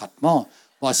kum ni khat mo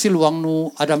wa silwang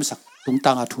nu adam sak tung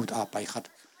tang thu ta pai khat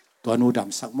to nu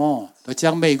dam sak mo to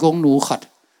chang mei gong nu khat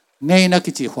nei na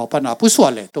ki chi khwa pa na pu so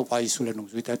le to pai su le nu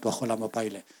zui ta to khola ma pai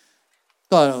le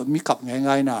to mi kap ngai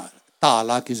ngai na ta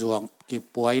la ki zuang ki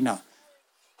poi na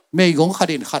mei gong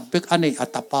khadin khat bek anei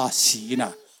atapa si na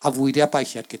avui dia pai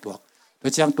hiat ki to to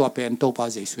chang to pen to pa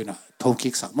Jesu na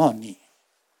thokik sak mo ni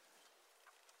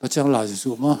to chang la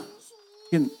Jesu mo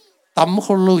in tam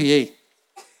khol lu ye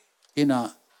ina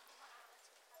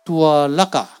tua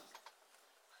laka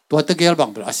tua te gel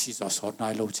bang bra si zo so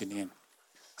nai lo chinin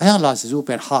ayang la Jesu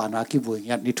pen ha na ki bu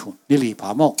ngat ni thun ni li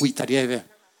pa mo ui ta dia ve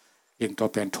ing to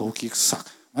pen thokik sak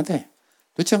ma te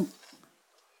to chang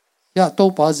ya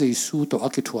to pa Jesu to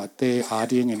akithua te a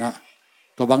ding ina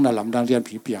to bang na lam dang lian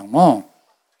phi piang mo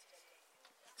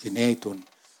chinei tun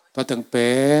to tang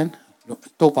pen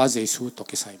to pa Jesu to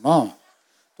ki sai mo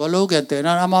to lo gen te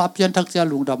na ama apian thak cha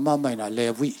lung dam ma mai na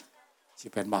lewi chi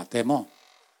pen ma te mo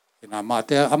ina ma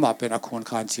te ama pen akhon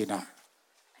khan chi na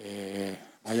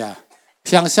maya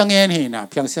phiang sang en hi na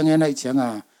phiang sang en ai changa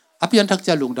apian thak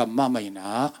cha lung dam ma mai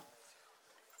na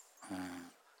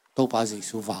to pa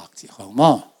Jesu wak chi khong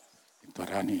mo to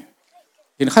ra ni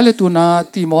in khale tu na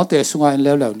Timote sunga in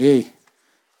lew ni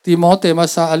Timote ma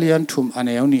sa alian thum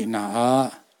aneu ni na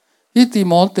hi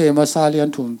Timote ma sa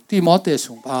alian thum Timote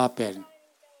sung pa pen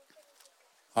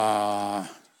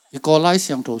ikolai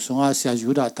siang to sunga sia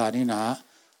juda ta ni na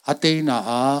ate na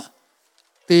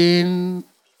tin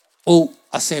o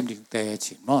assembly te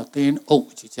chi mo tin o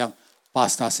chi chang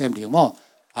pastor assembly mo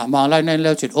ma lai nen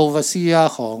lew chit overseer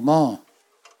khong mo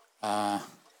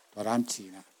to ram chi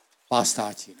na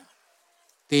pastor chi na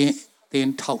tin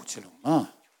thau chi lo ma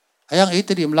ayang e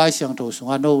terim lai siang to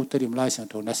sunga no terim lai siang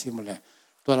to na simule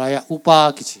to la ya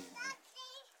upa ki chi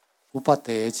upa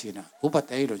te chi na upa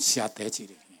te lo sia te chi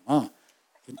ri ma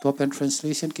in to pen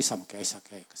translation ki sam ke sa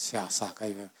ke sia sa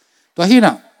kai to hi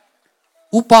na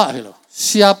upa hello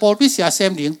sia pol pi sia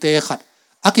sem ding te khat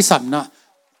akisam na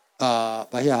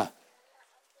ba ya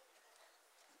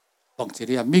bang chi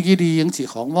ria mi gi ding chi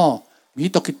khong mo mi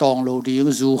to ki tong lo ding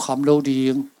zu kham lo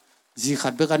ding ji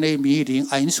khat be ka nei mi ding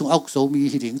ain sung auk zo mi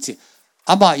hi ding chi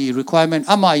ama I requirement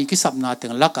ama I ki sam na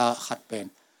teng laka khat pen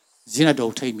zina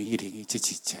do thei mi hi ding chi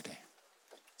chi che de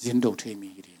zin do thei mi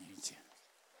hi ding chi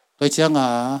to chang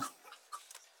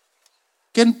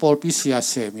ken pol pi sia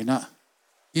se mi na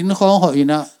in khong ho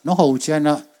ina no ho che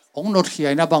na ong not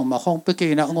hiai na bang ma khong pe ke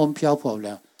na ngom phiao pho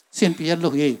la sin pi lo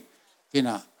hi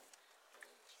ina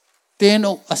ten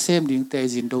o asem ding te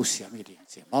Zindo Siam hi ding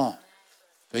che mo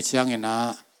to chang ina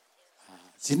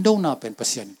สินโดน่าเป็นเปอร์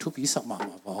เซ็นต์ทุบีสักมา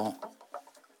บ่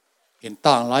เห็น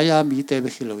ต่างหลายมีแต่ไป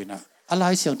คิดเลยนะอะไร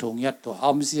เสียงถงยัดตัวอ้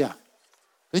อมเสีย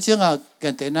หรือเชื่อกั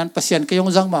นแต่นั้นเปอร์เซ็นต์ก็ยัง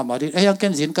จังมาดิยังกั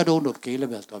นสินกระโดดหลุดกี่เลย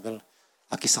แบบตัวเบล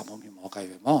อากิสามมีหมอไก่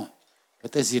แบบมั้ง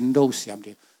แต่สินโดเสียม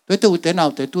ดิตัวแต่น่า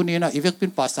แต่ตัวนี้นะอีเวกเป็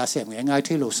นภาษาเสียงง่ายๆ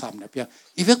ที่เราซ้ำนะเพียง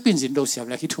อีเวกเป็นสินโดเสียม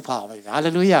แล้วที่ทุพาไปอะไร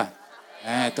เลยอ่ะ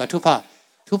ตัวทุ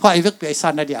พาอีเวกเป็นไอ้สั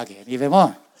นนั่นดีอาเกนี่แบบมั้ง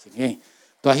สิ่งนี้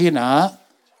ตัวที่นะ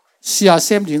เสียเ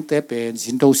สียมจริงแต่เป็น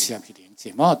สินโดเสียมที่จริงใช่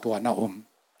มั้งตัวน่า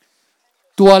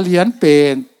ตัวเลียนเป็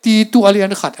นตีตัวเลียน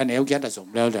ขัดอันเอวแกได้สม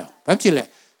แล้วแบบนี้เลย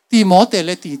ตีหมอแต่เล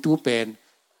ยตีตัวเป็น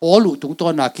โอลุตรงตัว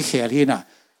น่ะกิเขลีน่ะ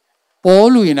โอ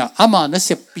ลุยน่ะอามาน่ะเส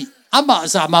พปีอามา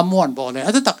สามาม้วนบอกเลย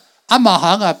แต่ตักอามาห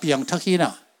างเปียงทักขีน่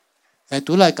ะ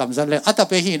ตัวไรกำจัดเลยอัตตาเ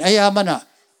ปหินไอ้อามันน่ะ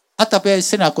อัตตาเปเ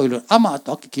สนากุยลุอามาต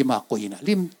อกกิมากุยน่ะ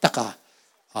ลิมตะกา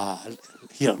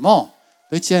หิลมอ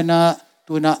ตัวเจน่ะ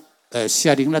ตัวน่ะเสี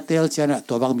ยดิ่งละเตลเจน่ะ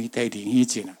ตัวบางมีเตยดิ่งฮี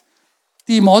จีน่ะ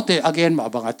ที่หมอแต่ again มา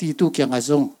บางที่ตู้เกี่ยงอาจ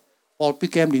งพอพิก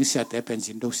เกมดิ่งเสียแต่เป็น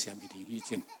สินโดเสียมีดิ่งฮี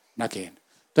จีนักเอง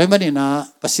ตัวมันนี่นะ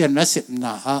ภาษาหน้าเสพน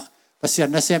ะภาษา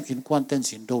หน้าเสพอินควันเต็น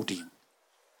สินโดดิ่ง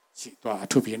สิตัว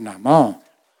ทุบหินนะมั้ง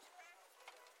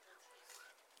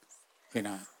เห็นน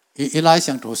ะอีไลเสี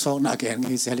ยงโถซอกนักเอง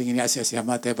ที่เซลิงนี่เสียม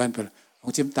าแต่บ้านเปิลขอ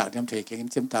งจิมตากจิมเทกิน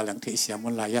จิมตากหลังที่เสียมั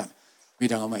นหลายอย่างมี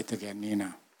ดังอะไรตัวแกนี่นะ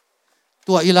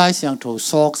ตัวอีไลเสียงโถ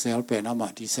ซอกเซลเป็นอามา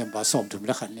ที่เซมบาสมถึงแ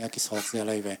ล้วขันเนี่ยกิซอกเซลอะไ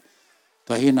รไป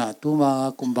ตัวหินนะตัวมา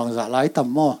กุมบังจะไล่ต่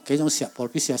ำมั่วแกจงเสียพอ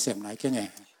พิเศษเสียมไหนแกไง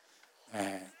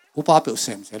อุปาเปิลเซ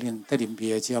มเสียลินแต่ดิมเบี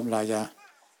ยจีมลายะ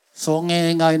สอง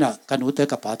ง่ายๆนะกันอุตเต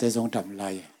กับปาเตจงดำลา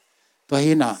ยตัว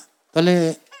หินนะตัวเล่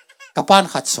กับปาน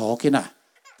ขัดโศกินะ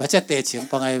ว่าจะเตะเฉียง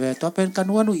ปังไงเว้ตัวเป็นกัน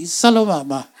วันุอิสระ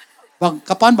มาบาง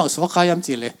กับปานบางโศกายาม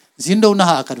จีเลยสินโดน่า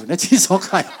กันดูนะที่โศก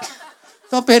าย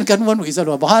ตัวเป็นกันวันุอิสร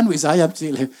ะบ้านวิสายามจี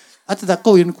เลยอัตตะโก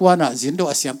อินกวนอ่ะสินโด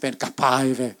อาเซียมเป็นกับปาย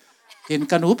เว้เห็น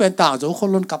กันหูเป็นต่างจากคน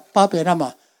ล้นกับป้าเป็นอะไร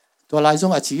ตัวลายทร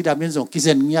งอาชีพดำเป็นทรงกิเซ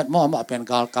นเงียดมั่วมาเป็น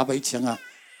กาลกับไปเชียงอ่ะ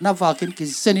นับว่ากินกิ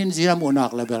เซนินจีรามุนั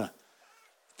กเลยเบล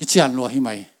กิจานรัวหิไหม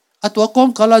ตัวก้ม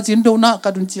กาลจินโดน่ากั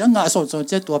นดุนเชียงอ่ะสนใ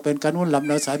จตัวเป็นกันวนลำ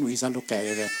น้าสายหนุ่ยสารลูกแก่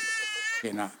เลยเห็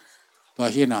นนะตัว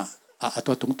เห็นนะ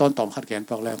ตัวตรงต้นต่อมขัดแขน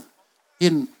ปากแรงยิ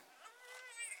น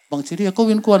บางทีเรียกก็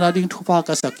วินกวนดิ่งทุพาก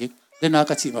ษักิเดนา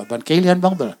กระชิบบันเกลียนบา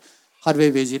งเบลขัดเ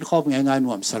วจินครอบง่ายๆห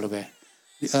น่วมสลบ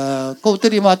ก็ต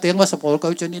รีมาเตียงมาสปอร์ตก็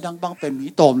จะนี่ดังบางเป็นมี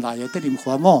ตอมหลายตรีมขว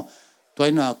าม้อตัว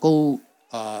น่ะก็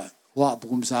ว่า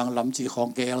บุมสางลำจีของ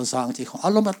เกลสางจีของอา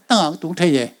รมณ์ต่างตรงเท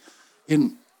ยอิน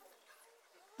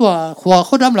ตัวขวาเข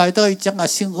าดำหลายตัวจังอา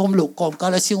สิงอมลูกกอมกา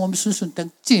ลสิงอมสุนตั้ง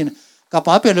จีนกับ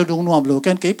ป้าเป็นเราดงนวมลูก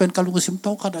กันเกยเป็นกาลุงสิมโต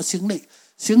กันสิง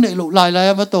ในลูกลาย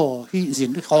มาโตที่สิน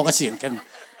ที่เขาก็เสียงกัน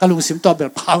กาลุงสิมโตแบ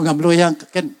บพาวงำลอยยัง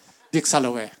กันดิกซาโล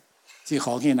เวจีข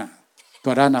องนี่น่ะตั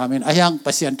วด้านนั้นเป็นยังเป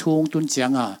อร์เซ็นต์ทุ่งตุนเจีย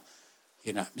งเ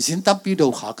ห็นนะมิสินตั้มปีโด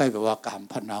ขาไกแบบว่าก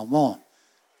ำพันนาวม้อ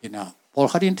เห็นนะพอ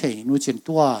ขัดินเทนูจิน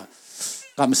ตัว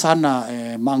กำสันนะ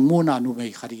มังมูนานูไม่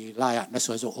ขัดีลายนะส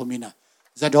วยๆโอมินะ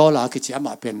จะดอลาคิดจะม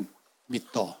าเป็นมิต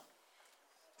โต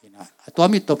เห็นนะตัว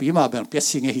มิตโตปีมาเป็นเปีย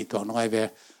สิงห์หิตัวน้อยเว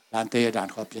ลานเตยด่าน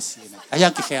เขาเปียสิงห์ยั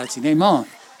งกิเคลสิเนี่ยมั้ง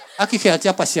กิเคลจ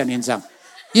ะปัสยานินจัง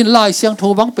ยินลายเสียงโท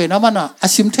บังเป็นนะมันอา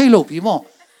ชิมเทโลปีมั้ง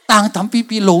ต่างทำ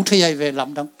ปีโลเทยเวล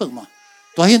ำดังปึกมา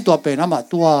ตัวเห็นตัวเป็นนะมา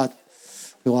ตัว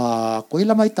กุย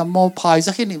ละไม่ตั้มมอพาย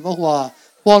สักนิดว่าหัว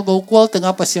กวลตึงอ่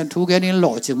ะปัสยันทุกแกนี่หล่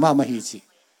อจึงมาหิจิ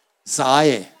สาย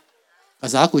ภา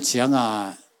ษากุเชียง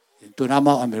ตัวน้ำม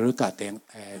าอเมริกาเต็ง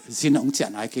สินองเจีย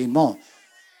นไอ้กินมอ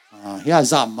เฮีย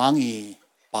จามมังอี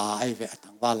ป่าไอ้เว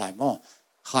ตั้งว่าหลายมอ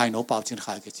ขายโนป่าจินข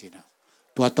ายกันจีนะ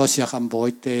ตัวเสียคำบอย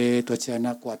เตตัวเชีย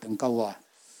นักกว่าตึงก็ว่า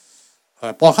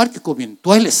พอคัดกิกุบินตั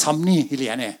วเล็กซ้ำนี่ฮิเลี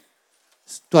ยเนี่ย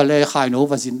ตัวเลยขายโน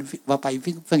ว่าสินว่าไป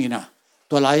วิ่งนะ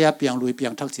ตัวลายเปียงลุยเปีย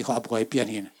งทักสิเขาเอาไปเปลี่ยน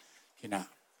หินะ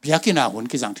เบียกินาหุ่น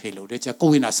กิจังเทโลเดี๋ยวจะโก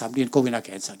วินาสามดินโกวินาแข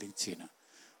นสักดินจีนะ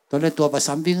ตัวเลยตัวภาษ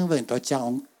าวิ่งเป็นตัวจัง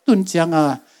ตุนจัง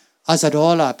อาซาโด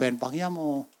ล่ะเป็นบางอย่าง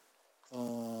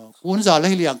คุณจะเ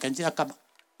ลี้ยงกันจะกับ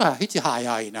ฮิจิหา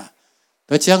ยนะ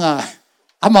ตัวจัง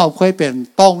อามาเคยเป็น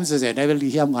ต้องเสียในเวลี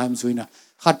เฮียมงานสุยนะ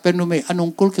ขัดเป็นนุ่มอนุ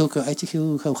กุลเกี่ยวกับไอจิคิว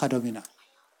เขาขัดด้วยนะ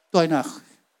ตัวน่ะ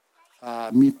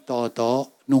มีต่อ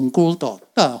นุงกุลต่อ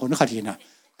แต่คนขัดหินะ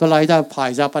ตัวลายได้พาย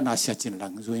จะปนาเสียจินหลั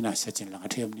งสุยนะเสียจินหลัง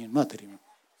เทียมนี่มาตัวนี้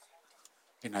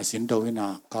เป็นอาสินโดยนะ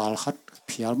กาลขัดเ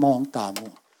พียรมองตามู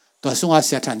ตัวสุงอาเ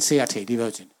สียทันเสียเทดีเว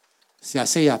จินเสีย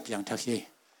เสียเปียงทักยี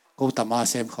กูตมา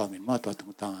เซมขอมินมาตัวตร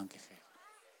งต่างกัน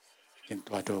เห็น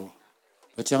ตัวดู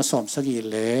ตัวจังสมสกี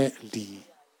เละลี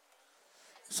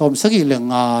สมสกีเรื่อง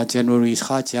January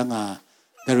ข้าจัง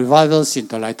The Revival สิน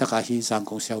ตัวลายตะกาฮีสังข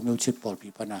องเซียวมิวชิปปอลปี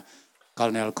ปนะกาล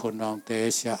เนลคนนองเต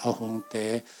เสียอาหงเต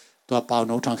ตัวเปล่าโ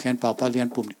นทางแขนเปล่าปะเลียน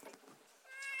ปุ่ม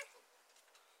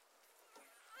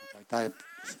แต่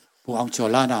ผู้อังโจ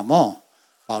ลานาหม้อ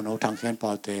เป่าโนทางแขนเป่า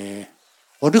เตะ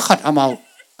โอ้ดึกขัดอามา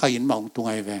ขยินมองตรงไง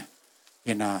เว้เ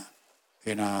ห็น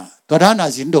ตัวด้านน่ะ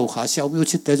สินโดขาเสียวมิว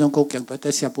ชิดเตจงโกเกียงตัวเต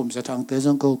เสียปุ่มจะทางเตจ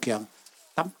งโกเกียง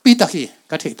ตั้มปีตะกี้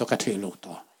กระเทตัวกระเทโล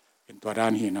ต่อเป็นตัวด้า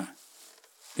นหินะ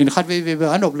หินขัดเว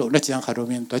อันอบโลนั่นเจียงขารุ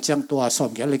มินตัวเจียงตัวสอม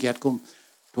เกียร์ละเอียดกุม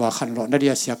ตัวขันหลอนาเดี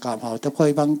ยเสียกามเขาแต่พอย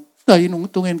บางเตยนุ่ง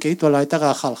ตุงเงินกี่ตัวไรตะก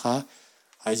าขัลขา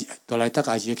ไอตัวไรตะก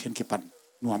าเจียเข็นกี่ปัน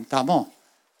หนวมตามอ่ะ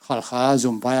ขัลขา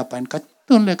จุ่มไปปันกัด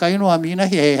ตุนเลยไกนัวมีนะ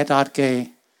เฮตาดเกย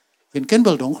เห็นเกินเบ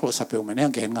ลดงโครสับเปลมันเนี่ย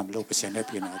เกนงำโลเปอร์เซ็นต์ได้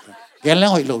ปีน่ะเกนแล้ว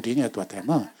หอยโลดีเนี่ยตัวแต่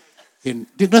มาเห็น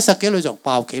ดึกนักสักเกลเลยจ่องเป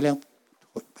ล่าเกแล้ว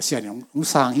เสียอย่างอง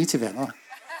สางฮิจิแบบว่า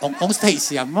องเทเ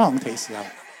สียมองเทเสียม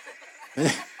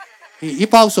อี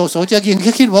เปล่าโซจะกิน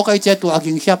คิดว่าไอ้เจ้าตัว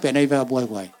กินแค่เป็นไอ้แบบ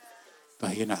บ่อยๆตัว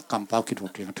เห็นน่ะกำเปล่าคิดว่า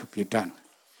เรื่องทุกปีด้าน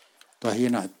ตัวเห็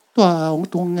นน่ะตัวอง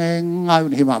ตัวเงยง่ายมั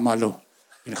นหิมาโล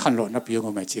เห็นขันโลนับปีก็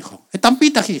ไม่จีของไอ้ตั้มปี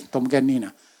ตะกี้ตมแกนนี่น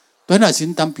ะตัวน่ะสิน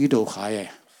ตั้มปีโดขาย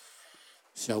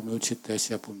เสียวมิวชิดเตเ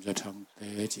สียปุ่มจะทำเต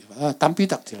จีตั้มปี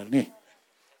ตักเจอนี่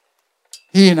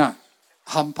ฮีน่ะ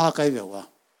หำพาไกลเววะ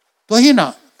ตัวฮีน่ะ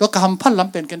ตัวกำพันล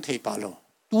ำเป็นกันเทปาโล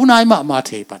ตัวนายมาเ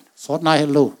ทปันสอดนายฮั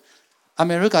ลโหลอเ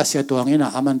มริกาเสียตัวงี้น่ะ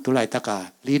อามันตุไลตะกา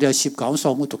leadership ของส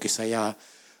มุตุกิสยา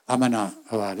อามันน่ะ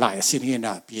หลายสิ่งฮีน่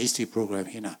ะ PhD program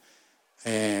ฮีน่ะ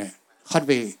ขัดเ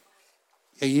ว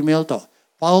อีเมลต่อ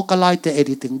เป้ากลายแต่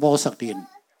editing บอสักดิน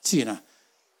จีน่ะ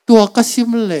ตัวกสิ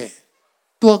มเล่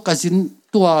ตัวกสิน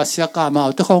ตัวเสียกามา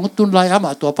แต่ของตุนไลอามา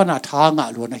ตัวปนาทางอ่ะ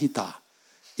ล้วนหิตา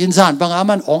อินสานบางอา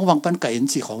มันอ๋องวังปันไก่อิน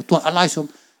จีของตัวอะไรสม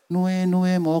นัว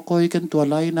หมอคอยกันตัว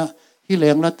ไรนะฮิแร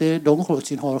งละเตดงโคร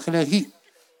จินหอแค่แรกฮิ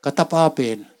กตาปาเป็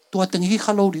นตัวตึงฮิค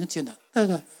าโลดิ้งเจน่ะแต่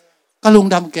กะลุง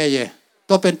ดำแกเย่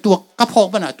ตัวเป็นตัวกระพอง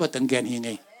มันอ่ะตัวตึงแกนฮิไง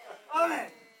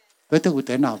ตัวตึงอุตเต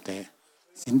นาวแต่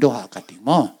สินโดหากัดดิ่ง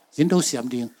มั้งสินโดเสียม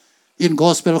ดิ่งอินกอ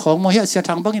สเปลของมอเฮียเสียท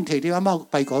างบางอินเทดีว่ามา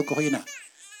ไปก็ฮิน่ะ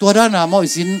ตัวด้านน่ะมอ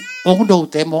สินองโด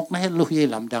เตมอกนะให้ลุย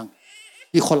ลำดัง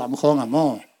อีคนลำของอ่ะมอ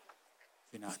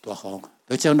ตัวของโด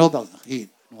ยเจ้าโนบักที่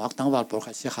หวักตั้งวันปก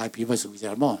ติเสียหายผีผสมเจอ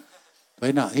มั้งตัว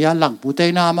น่ะเฮียหลังปูเต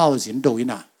น่ามาสินโดย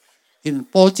น่ะอิน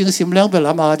โปจิงสิมเลี้ยงไปล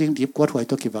ะมาดิ้งดิบกวดหวย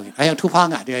ตัวกี่บางไอ้ยังทุพาง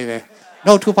อ่ะเดียวไปโ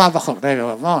น้ทุพางประกอบได้หรือเ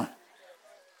ปล่า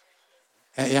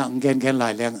ไอ้ยังเกณฑ์หลา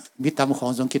ยแรงมิตรของ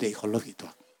สงคิดไอ้คนโลกิตัว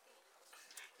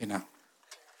อินะ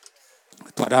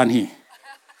ตัวด้านนี้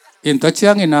อินตัวเชีย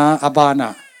งอินะอาบานะ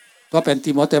ตัวเป็นติ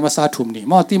โมเตมาซาถุมนี่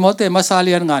มอติโมเตมาซาเ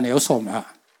ลียนงานเนี่ยสมอ่ะ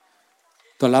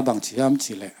ตัวละบางชียม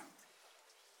ชีเลย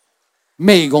ไ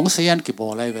ม่กงเสียนกี่บ่อ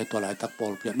อะไรเว้ตัวหลายตักบ่อ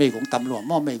เปลี่ยนไม่กงตำรวจ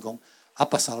มอไม่กงอั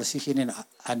ปสารสิขินี่นะ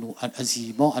อนุอันจี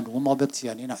มออนุมอเบกเชี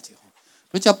ยนี่นะจีเ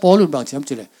พราะจะบ่อลุ่นบางชียม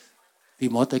ชีเลยติ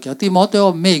โมเตกี่ติโมเต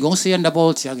ไม่กงเสียนดับเบิล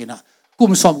เชียกินะกุ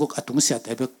มสมกุกอตุงเสียแ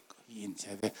ต่เบกยินใ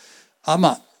ช่ไหมอาม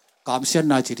าการเสียน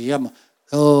นาจีเรียม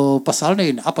ภาษาเนี่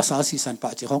ยอัปสารสิสันปะ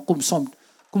จีของกุมสม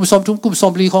ทุกกุมส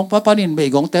มลีของป้านินไม่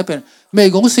กงแต่เป็นไม่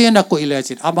กงเสียนนะกุยเลย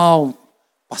จีอามา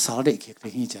ภาษาเด็กเกี่ยวกับ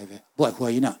หิ้งใจไปบ่อยหัว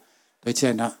อีน่ะโดยเช่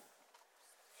นนะ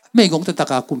ไม่งงแต่ตะ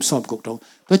กากุมสอมกุกตรง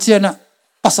โดยเช่นนะ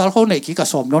ภาษาเขาในกี่กระ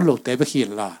สอมน้องโลเตไปขีด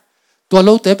ละตัวโล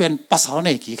เตเป็นภาษาใน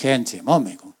กี่แค่นเฉยมั้งไ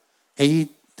ม่งงไอ้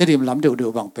ที่ริมลำเดีย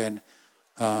วบางเป็น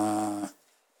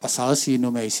ภาษาซีโน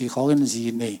เมซีเขาเป็นจี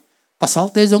นนี่ภาษา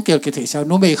เตจงเกี่ยวกับเทชาโ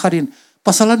นเมขาดินภ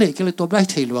าษาในกี่เลยตัวไม่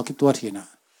เทลัวกี่ตัวทีน่ะ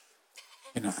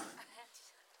เห็นนะ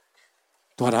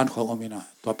ตัวร้านของอมินะ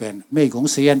ตัวเป็นไม่งง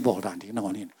เซียนบอกร้านที่นั่น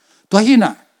นี่ตัวหินน่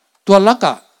ะตัวลักก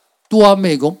ะตัวเม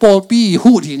ฆของปอปี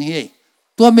หูถิงเฮ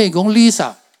ตัวเมฆของลิซ่า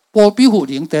ปอปีหู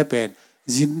ถิงแต่เป็น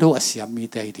จินโดเสียมมี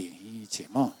แต่ถิงเจ๋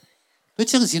มั้งตัวเ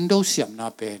จ้าจินโดเสียมน่า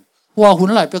เป็นหัวหุ่น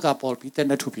ไหลไปกับปอปีแต่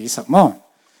น่าถูกปีสักมั้ง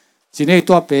จีนี่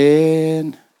ตัวเป็น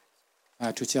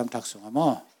ทุกเจ้าทักษะมั้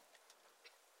ง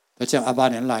ตัวเจ้าอาบาน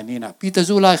เห็นหลายนี่นะปีตา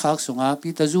จูไล่ขักสุงปี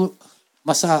ตาจูม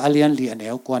าซาอาเลียนลีอันเอ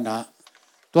วกว่านะ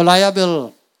ตัวไลอาเบล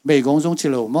เมฆของจงชิ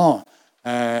โลมั้ง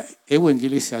เอวันกิ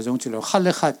ลิสยาจงจิโลขัดเล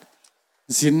ยขัด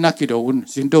จินนักกิโดอุน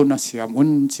จินโดนักเสียมุน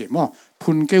เจี๋มพุ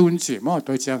นเกอุนเจี๋ม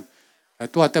ตัวเจ้า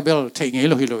ตัวเตเบลเทงเอ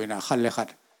โลฮิโลนะขัดเลยขัด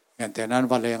อย่างแต่นั้น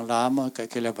วันแรงล้ามก็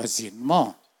เกลียบจิน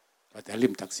ตัวแต่ลิ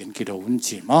มตักจินกิโดอุนเ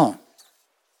จี๋ม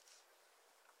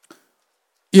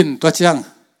อินตัวเจ้า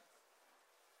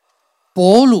โป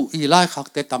ลูอีไลขัก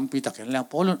แต่ตั้มปีตะเข็นแรง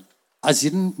โปลูอาจิ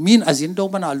นมินอาจินโด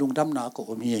มันอาลุงดำนาโก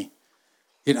อมี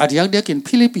อินอาทิตย์เดียวกิน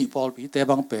ฟิลิปปินส์ปอลปีแต่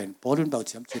บางเป็นปอลุนเบาเ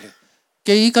ฉียมจีเลยเ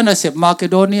กี่ยกันนะเสพมาเก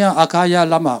โดเนียอากายา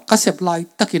ลามาก็เสพไล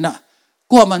ตะกินะ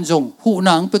กัวมันจงหูน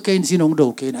างไปเกณฑ์สินงโด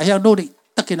เกณฑ์ไอ้ยังโดดิ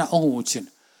ตะกินะองหูชิน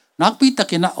นักปีตะ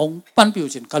กินะองปันปิว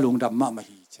ชินกะลุงดำมามา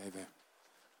ฮีใช่ไหม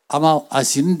อามาอา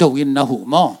สินโดอินนะหู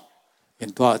มอเห็น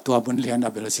ตัวบุญเลียนอะ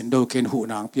เบลสินโดเกณฑ์หู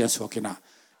นางเปียสวกินะ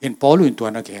เห็นปอลุนตัว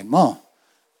นักเกณฑ์มอ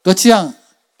ตัวเชียง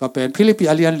ตัวเป็นฟิลิปปินส์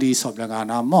อาเลียนลีสอบงาน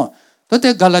นามมอตัวแต่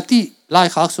กาลาตี ไล่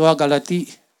ขักสัวกาลตี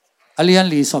อเลียน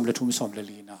ลีสมเลทุมสมเล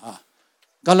ลีนะ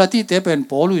กาลตีเตเป็น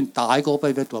ปอลุนตายก็ไป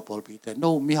เป็นตัวปอลปีเตโน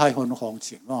มีให้คนของ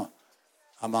จีนว่า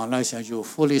อามังไล่เสียอยู่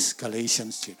foolish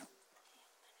Galatians จีน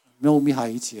โนมีให้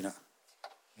จีน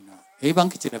ไอ้บาง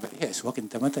กิจเนี่ยเป็นเหตุสวกิน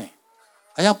แต่ไม่ได้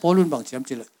ไอ้ยังปอลุนบางจีน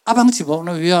จีนบางจีบอกน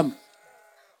ะเฮียม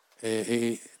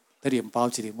แต่เรียมเปล่า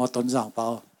จีนมอต้นสังเปล่า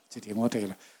จีนมอเต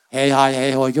ลเฮ้ย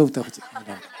ยุ่งตัวจี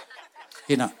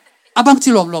นนะบางจี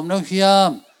ลมนะเฮีย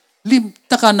มลิม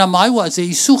ตะการนามายว่าเจ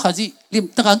สุขจีลิม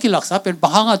ตะการกิลักษาเป็นบา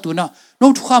งตัวนะโน้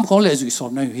ตข้ามของเลจุยส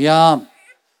มนะเฮียม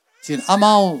จีนอาม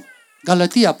า กาล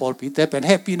ตีอาปอลปีเตเป็นเ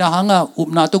ฮปีนาหังอุบ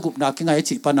นาตุกุบนากิงไง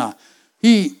จีปนา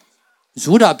ฮี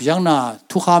จูดาบิยังนา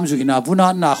ทุกขามจุยนาบุนา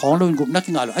นาของลุนกุบนา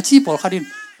กิงอาลุอาชีปอลขัดิน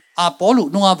อาปอลุ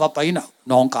นุ่งอาบไปนะ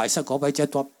น้องกายสักก็ไปเจ็ด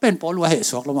ตัวเป็นปอลุเฮ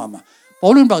สวกลมาปอ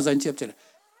ลุนบางสันเจ็บเจ็บ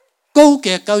กูเก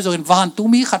ะกูจะเป็นวานตุ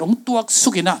มีขัดองตัวสุ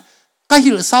กินะก็หิ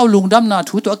ลเศร้าลุงดำนา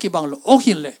ถูตัวกี่บางโอ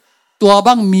หิลเลยตัวบ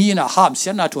างมีนะห้ามเสี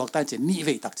ยนาถูกแต่เจนี่เว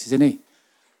ตักจีนี่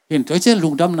เห็นตัวเจลุ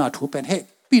งดำนาถูเป็นเฮ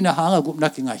ปีนาหังกุบนา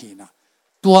กิงไงฮีนะ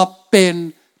ตัวเป็น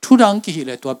ทุรังกี่เ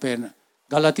ลยตัวเป็น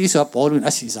กาลาติสปอลุนอ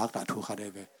าศิจักนาทุกข์อะไร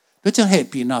ไปแล้วจะเหตุ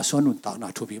ปีนาส่วนนุนตากนา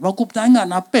ทุบีมากุบได้งาน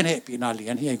นับเป็นเหตุปีนาเลี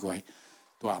ยนที่ไอ้กวย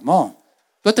ตัวมอ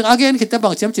ตัวตึงอาเกนคิดแต่บา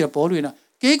งเชื่อมเชื่อปอลุนนะ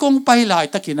เกี่ยกงไปหลาย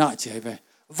ตะกินาเฉยไป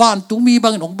วันตุ้มีบา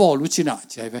งหนองบ่อลุชินา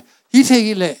เฉยไปฮิเท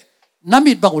ฮิเลน้ำ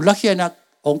มิดบางอุลักเฮียนะ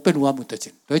องเป็นหัวมุตจิ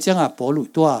นโดยเจ้าปอลุ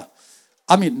ตัว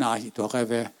อามิดนาฮิตัวใครไ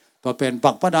ปตัวเป็นบ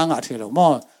างปะนางอาเทลมอ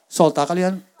สอตากเลีย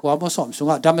นกว่ามาสอมสุ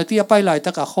งะดามตีไปหลายต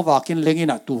ะกะขวากินเล็งอิ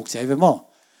นะถูกเฉยไปมอ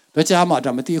โดยเจ้ามาด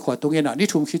ามตีขวาตรงนี้นะนี่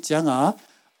ทุ่มคิดจัง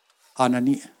อานัน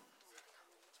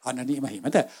นี่มาเห็น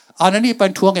มั้ยแต่อานันนี่เป็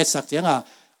นทวงเอสักจัง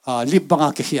ลิบบังอา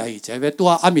เกียเฉยไปตัว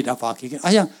อามิดอาฟากินอา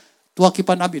ยังตัวกิ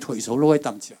ปันอามิดหัวอิโซโลไว้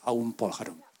ตั้มเจ้าอาปอลขด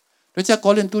มโดยเจ้าก็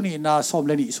เล่นตัวนี้นะสอมเ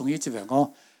ลนี่ส่งยี่เจ้า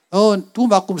ตัว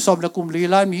มากุมสอมและกุมลี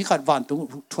ไลมีขัดวันตัว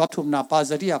ทวบทุ่มนาปา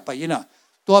ซาริอาไปนะ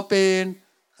ตัวเป็น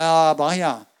บางอย่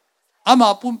างอามา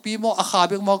ปุ่มปีโมอาคาเ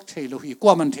บกมอกเทโลฮีกว่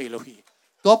ามันเทโลฮี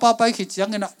ตัวป้าไปคิดยัง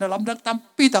ไงนะนลำดักตั้ม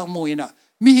ปีตังมวยนะ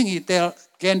มีหิงอีเตล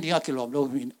แกนดิ้งกิโลโล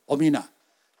มินอมินะ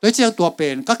โดยเฉพาะตัวเป็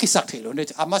นก็คิดสักเทโลเนี่ย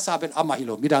อามาซาเป็นอามาฮิโ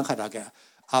ลมิดังขนาดแก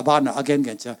อาบานะอาเกนเก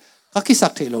นจะก็คิดสั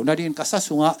กเทโลนั่นเองก็สัก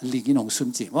สุงะลิงอินองซุน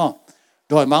จิมั้งโ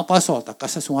ดยมังป้าสอดแต่ก็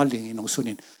สักสุงะลิงอินองซุ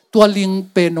นินตัวลิง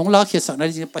เป็นน้องลักเขียนสักนั่น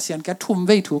เองปัสยันแกทุ่มไ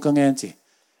ว้ถูกกันเงินจี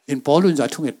อินปอลุนจะ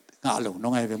ทุ่งเอ็ดงาหลงน้อ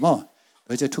งไงไปมั้งโด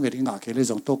ยจะทุ่งเอ็ดงาเกลือ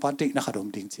ส่งตัวปั้นติ๊กนักขดม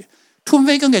ดิ้งจีทุ่มไ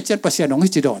ว้ก็เงินเจ็ดปัสยันน้องฮิ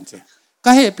จิดอนจีก็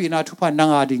ให้ปีนาทุพันนาง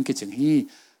อาดิ้งกิจงฮี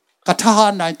กัทหา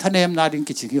นนายทะเนมนาดิ้ง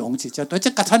กิจงฮีองจีจะโดยจะ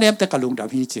กัทเนมแต่กลุงดา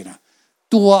พีจีนะ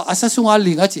ตัวอาศัยสุงา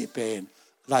ลิงอาจีเป็น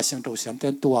ลายเสียงโตเสียงเต้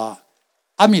นตัว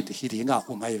อามิดฮิริงา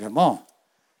อุมาเอเวมอ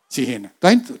จีเห็นตัว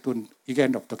นี้ตุนอีกอัน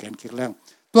ดอกตัวแขนคิดแรง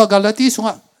ตัวกาลาตีสุง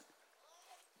า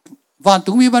วัน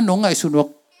ตุมีวันน้องไงสุนวก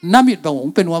น้ำมิดบางอง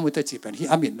เป็นว่ามุตจีเป็นฮี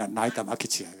อามิดนั่นนายตามอาคิ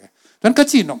เชียเลยดังก็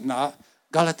จีนอมนะ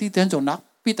กาลาตีเต้นจงนัก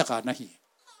ปีตะการนะฮี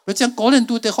แล้วจังก่อนเล่น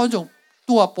ตัวเตะเขาจง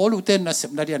ตัวปอลูเต้นนะเส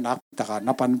พนาเดียนักตะการ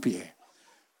นับปันปี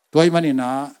ตัวมันนี่นะ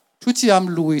ทุกอย่าง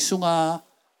ลุยสุงา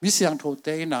มิเสียงโทเต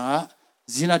นะ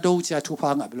จีน่าดูจะทุพั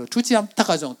งอ่ะไปเลยทุกอย่างตะก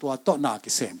ารจงตัวโตนากิ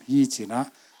เสมฮีจีนะ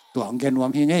ตัวอังเกนว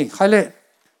มฮีไงใครเล่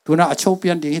ตัวน่ะชอบเปลี่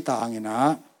ยนดิ้งที่ตาอังนะ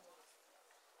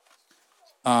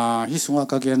ฮิสุงะ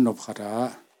ก็เกนนบขดา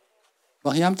บา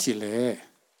งยามจีเล่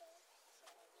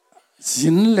จิ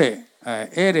นเล่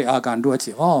เรอาการดู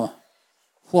จีอ๋อ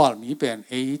หัวมีเป็น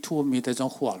ทูมีแต่จง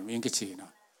หัวมีกี่จีนะ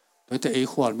โดยแต่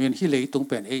หัวมีที่เลยตรงเ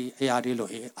ป็นอาดีโล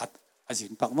อัจิ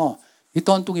นปักมั้งที่ต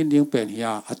อนตรงอินเดียเป็นเฮีย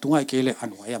ตรงไอ้เกลืออัน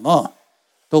หัวยังมั้ง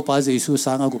ตัวป้าเจสุส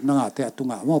างกุบนังอาแต่ตรง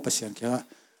อ่ะมั้งภาษาอังกฤษ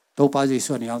ตัวป้าเจ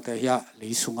สุนี่ยังแต่เฮียเล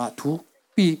ยสุงอ่ะทู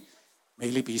ปีไม่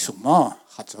เลยปีสุมั้ง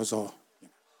ขัดโจ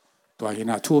ตัวหิ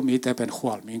นะทูมีแต่เป็นหั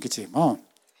วมีกี่จีมั้ง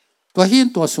ตัวหิน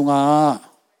ตัวสุง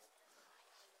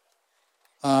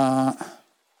อ่า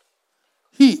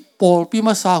ฮีปอลปีม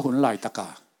าซาหุ่นไหลตะกา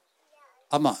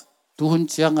อามาตัวหุ่น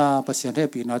เจียงภาษาเท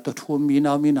ปีนะตัวทูมี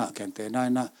นากันแต่นั่น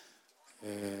นะ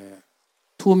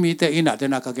ทูมีแต่อินะแต่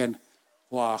นักกัน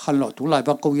ว่าขันหลอดตัวไหลบ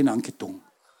างก็วินังคิดตรง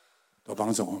ตัวบาง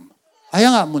ส่งไอ้ยั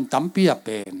งมุนตั้มปีเ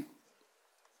ป็น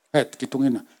คิดตรง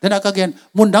นี้นะแต่นักกัน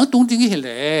มุนดังตรงจริงเหร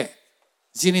อ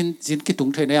จินคิดตรง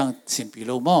เท่านี้ยังสิบปีโ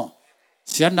ลมั้ง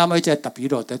เสียน้ำไม่ใช่ตับปี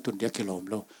โลแต่ตุนเดียกิโล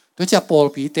โลตัวจะปอล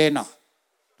ปีเตนะ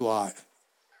ตัว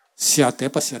เสียแต่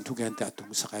ภาษาทุกอย่างแต่ตรง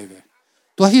สักไอ้เว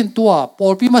ตัวหินตัวปอ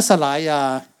ลปีมาสลาย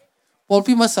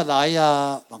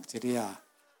บางเจริญ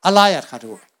อะไรอะครับ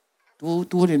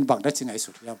ตัวหินบางได้จริงไอ้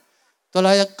สุดยอดตัวอะไร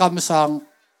กำสัง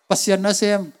ภาษาหน้าเซ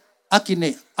มอากินเน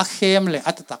อาเข้มเลย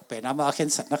อัตตักเป็นน้ำอาเข้ม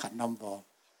สัตว์นักขันน้ำบ่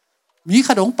มีข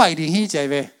นมไปดีฮีใจ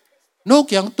เวนก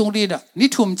ยังตรงนี้น่ะนี่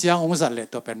ทุ่มเจียงองศาเลย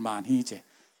ตัวเป็นมารฮีใจ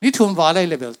นี่ทุ่มว่าอะไร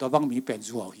เลยเบลตัวบางมีเป็น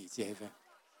จั่วฮีใจเว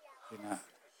นะ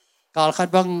การขัด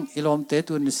บังอิลอมเต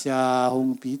ตุนเสียหง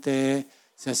ปีเต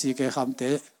เสียสีเกคำเต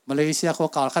มาเลเซียเขา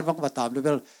การขัดบังประตามเลเว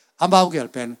ลอันบ่าวเกี่ยว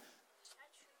เป็น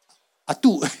อั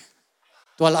ตุ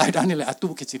ตัวลายด้านนี่แหละอัตุ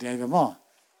กิจเดียร์มั้ง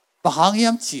บางอย่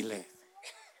างยำจีเลย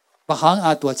บางอย่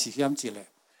างตัวจียำจีเลย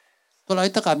ตัวลาย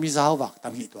ตะการมีสาววักตา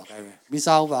มหิตัวกันมีส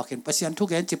าววักเห็นปัศยันทุก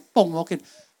อย่างจีปงวักเห็น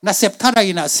น่าเสพท่าไร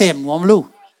น่ะเสพงอมลู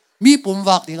มีปุ่ม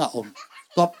วักนี่งะอม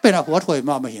ตัวเป็นหัวถอยม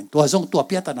าเห็นตัวทรงตัวเ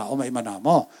ปียตนาอมไม่มาหนา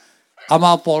มั้งอาม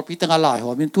าปอลปีตั้งอะไรหั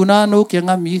วมินตุนานุกยั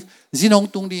งมีจินอง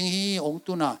ตุงดิงฮีอง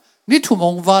ตุนานี่ทุ่มอ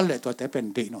งวัลเลยตัวแต่เป็น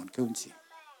เด็กนอนเกี่ยงจี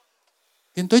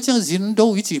เห็นตัวจังจินโด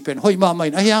วิจิเป็นหอยมาไม่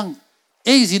นะยัง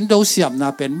จินโดเสียมนะ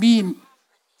เป็น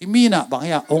มีนะบาง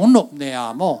อย่างองนบเนี่ย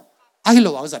มั้งไอ้เรา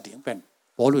เอาจะดิ้งเป็น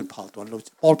ปอลุ่นเผาตัวเรา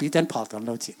ปอลปีเต้นเผาตัวเ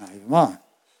ราจีไหนมั้ง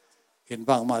เห็นบ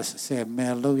างมาเซมเม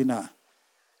ลเลยนะ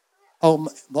เอา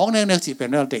มองเนี่ยจีเป็น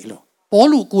เรื่องเด็กเลยปอ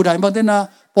ลูกูได้บางเดือนนะ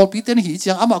ปอลปีเต้นหี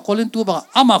จังอามาคนเล่นตัวบาง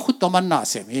อามาขุดตัวมันน่า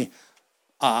เสียมี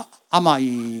อามา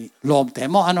อีลมแต่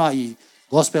มั้งอามาอี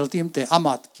gospel team แต่อาม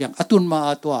าเกี่ยงอตุนมา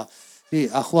ตัวที่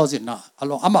อาขวาจินนะอา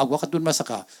รมณ์อามาว่าอตุนมาสั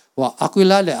กว่าอากุ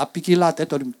ลาเลยอาปิกิลาแต่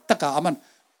ตัวนี้ตะกาอามัน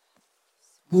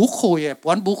บุคอยป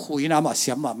วนบุคอยนะมาเสี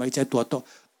ยมมาไม่ใช่ตัวโต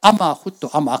อามาขุดตัว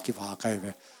อามาคิดว่าใครเ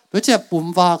ว้ยโดยเฉพาะปุ่ม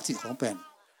ว่าที่ของเป็น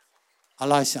อะ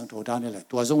ไรเสียงตัวด้านนี่แหละ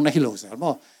ตัวทรงในโลกเสร็จ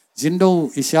มั้งจินโด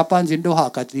อิสยาปันจินโดหา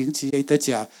กดิ้งจีไอเต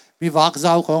จ่ามีวักเจ้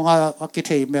าของอากิเท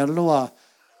เมลลัว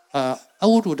อา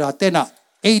วุธดาเต้น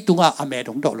ไอตุงอาเมด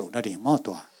งดอกโลนั่นเองมั้ง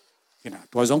ตัวเห็น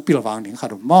ตัวทรงปิลวังนี่ขา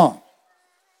ดมั้ง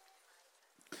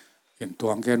เห็นตัว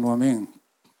แกนว่ามิ่ง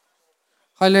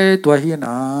ใครเลยตัวเฮียน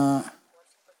ะ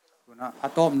อะ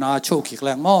ตอมนาโชคิกแร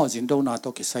งมั้งจินโดนาโต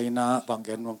กิไซนะบางแก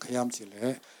นวงขยำจิเล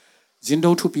จินโด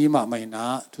ทุปีมาไม่นะ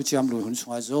ทุจามลุยหุ่นส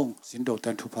วายจงจินโดเต็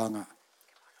นทุพัง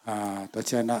ตัวเ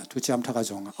จ้านะทุจามทัก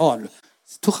จง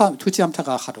ทุจามทัก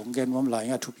ขัดองเกนว่าหลาย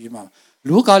ทุปีมา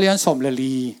ลูกกาเลียนสมเล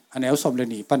ลีอันนี้สมเล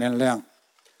นีปันเอ็นแรง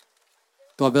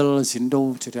ตัวเบลจินโด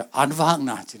จะได้อันว่าง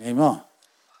นะจีนี่มั้ง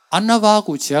อันนั้นว่า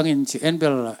กูเชียงอินจีเอ็นเบ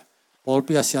ลพอล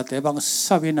ปีอาเซียเตบังส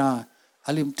าวินาอ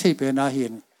าลิมเทเป็นอาหิ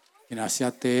นอินอาเซีย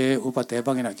เตอุปเต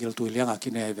บังอินากิลตุเลียงอากิ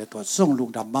นเอเวตัวส่งลุง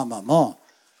ดำมามั้ง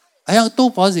ไอ้ยังตู้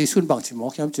ป้าจีสุนบางชิมอ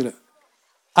กยามจีเลย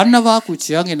อันนั้นว่ากูเ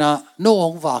ชียงอินะโน้อ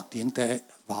งวากดิ้งแต่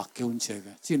วากเกี่ยวเชฟ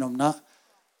จีนอมนะ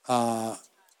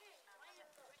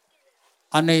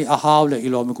อันนี้อาหาวเลยอิ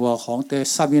โลมิกัวของเต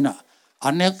สามินะอั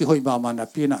นนี้ปีหอยมามันนะ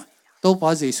ปีน่ะตู้ป้า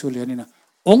จีสุเลียนี่นะ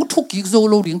องทุกกิจโซ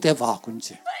โลดิ้งแต่วากุนเช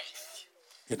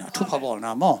เห็นนะทุกขบวนน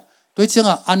ะมั้งตัวเจ้า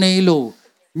อันนี้โล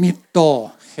มิดโต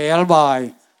เฮลบาย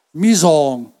มิซอ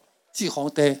งจีของ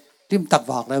เตริมตัก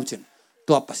วากแล้วจี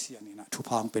ตัวปัสยานี่นะทุก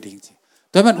พังไปดิ้งจี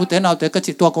แต่มันอุตเทนเอาแต่ก็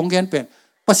จีตัวกงเงินเป็น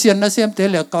ปัสยานนั่นเสียมเตะ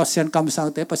เลยก็เสียนคำสั่ง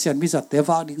เตะปัสยานมิจัดเตะว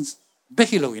ากดิ้งเบ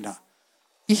กิโลอินะ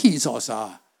อีหิโซซา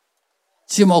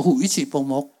ชิมหูอิจิปง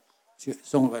มก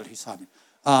ส่งไปที่สาม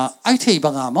ไอเทย์บา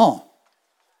งมั้ง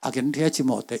อากินเทียชิ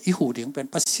มอเตะอีหูดิ้งเป็น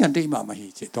ปัสยานได้มาไม่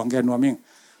จีตัวเงินว่ามิ่ง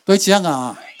ตัวเจ้า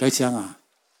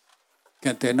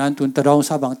กันแต่นั้นตุนตะรองซ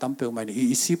าบังตั้มเปิลมัน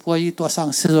อีสิพวยตัวสัง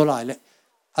เสโลายเลย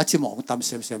อาชิมองตั้มเซ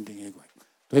มดิ้งเอง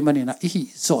โดยมันนี่นะอีหิ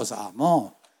โซซามอ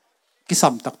กิสั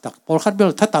มตักพอขัดเบล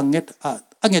ถ้าตั้งเง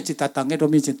อังเงจิตตั้งเงโด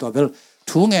มีจิตตัวเบล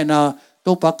ทูเงนะตั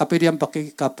วปักกับเรียมปัก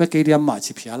กับเรียมมา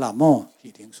ชิพิอาลามอฮิ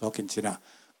ดิ้งโซกินจินะ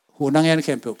หูนังเงินเ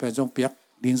ข้มเปลเป็นจงเปียก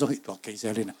ดิ้งโซฮิตัวเกยเซ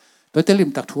ลินะโดยเตลิม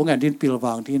ตักทูเงดิ้งปิลว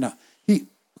างที่นะฮิ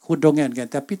ขุดดงเงินกัน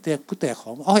แต่พิเตกผู้แตกขอ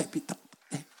งอ้อยพิตัก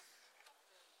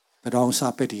แต่รองซา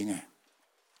ไปดีไง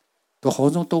ตัวของ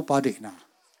จงตัวปาดีนะ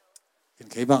เห็น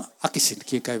ใครบ้างอากิสิน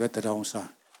ขี้ไก่แบบแต่รองซา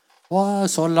ว่า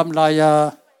สอนลำลาย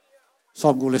สอ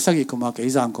บกูเลยสักอีกมาเกี่ย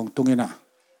จังคงตรงนี้นะ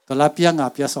ตอนแรกเพียง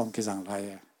เพียสอมเกี่ยจังไร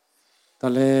ตอ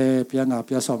นแรกเพียงเ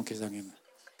พียสอมเกี่ยจังอิน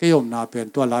เกี่ยมนาเป็น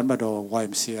ตัวล้านบาทวาย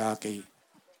มเสียเกี่ย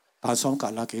ตาสอมกั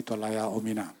นละเกี่ยตัวลายอ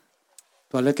มินา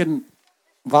ตัวเล็ก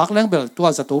วักเลี้ยงเบลตัว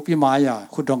จะตัวปีไม้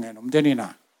ขุดดงเงินเดนี่นะ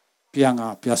เพียง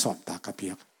เพียสอมตากระเปี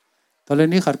ยกตอน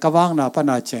นี้ขัดกระว่างนาป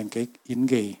นาเจนเกี่ยอิน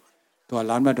เกี่ยตัว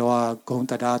ล้านบาทกง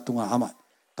ตาดาตุงอามัด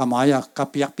กระไม้กระ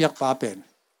เปียกป้าเป็น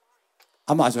อ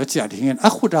ามาจะเจียดิ้งเงิน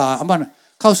ขุดอามัน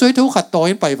เขาสวยทุกขัดต่อ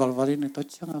ยไปวันนี้ตัว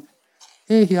เจ้า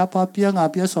เฮียป้าเปียง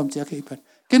เปียสมเจียกี่เป็น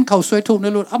กินเขาสวยทุกใน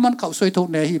รุ่นมันเขาสวยทุก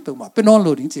ในฮีเป็นมาเป็นนอน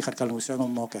รุ่นจริงๆขัดกันลุงเสียง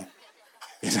มอแก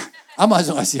มา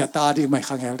ส่งอาเซียตาดีไม่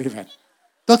ขังแหงรีเป็น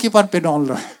ตัวกี่ปันเป็นนอนเ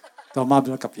ลยตัวมาเป็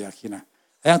นกับเปียกินะ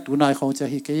ไอ้ตัวนายเขาจะ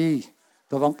ฮีกี่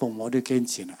ตัวบางปุ่มหมอดูเกณฑ์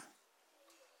จีนะ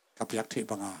กับเปียกที่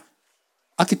บาง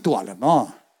กิตัวเลยเนาะ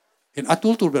เห็น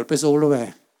ตัวแบบไปโซโลเว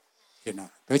เห็นนะ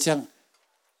โดยเฉพาะ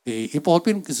อีปอเ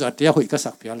ป็นจัดเดียวหุยก็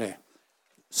สักเพียเลย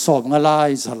สอบงาลาย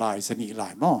สลายสนีลา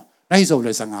ยมั้งในโซเล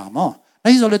ยสังหามั้งใน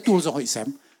โซเลยตูจะหุยเสม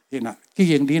เห็นนะที่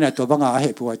ยังดีนะตัวบางเห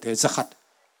ตุป่วยแต่สักขัด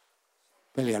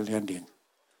ไปเรียนเดียง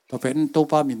ตัวเป็นตัว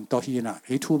ป้ามินตัวฮีน่ะไ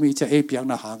อ้ทูมีจะเอเปียง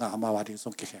น่ะหางามาวาดิส่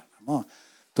งเขียนมั้ง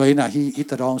ตัวนี้น่ะฮีอิ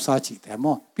ตรองซาจิแต่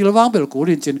มั้งพิลวังเบลกู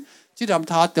รินจินจิดำ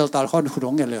ท่าเตลตาคนหุ่น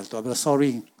งเงี้ยเลยตัวเบล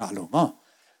sorry งาลุมั้ง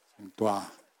ตัว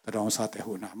ตรองซาแต่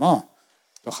หุ่นน่ะมั้ง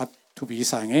ตัวขัดทูบี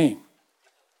สั่งเอง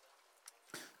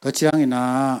ตัวเชียงน่ะ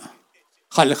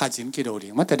ขัดเลยขัดจินกิโลดิ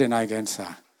มันแต่เดินไงกันซะ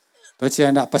ตัวเชียง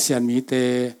น่ะปัสยันมีเต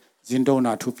จินโดน่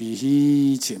ะทูบีฮี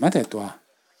จิมันแต่ตัว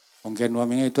องค์เกณฑ์ว่า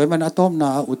มีไงตัวมันอะตอมน่ะ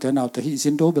อุตเทนเอาแต่ฮิจิ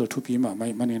นโดเบลทูบีมาไม่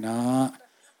มันนี่นะ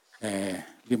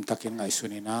ลิมตะเกียงไงสุ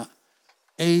นีนะ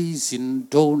ไอ้จิน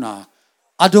โดน่ะ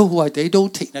อะดูหัวแต่ดู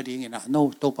ทิ้งนะดีไงนะโน้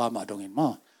ตัวป้ามาดงเงินมา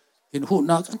เห็นหุ่น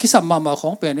นะคิดสัมมาขอ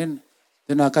งเป็นนี่เ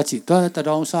ดี๋ยวนะกัจจิตัวตะด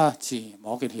องซาจีหมอ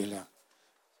กินเหี้ยเลย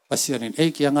ปัสยานินไอ้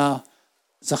เกียงอ่ะ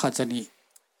จะขัดจะนี่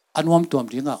อันวมตัวมั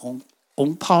นดีง่ะอง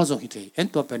พาลจงฮิตเอ็น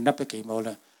ตัวเป็นนับไปกี่โมเล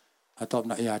ยอะตอม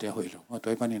น่ะยาเดียวหุยลงว่าตั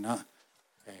วมันนี่นะ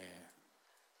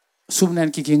ซุ่มนั่น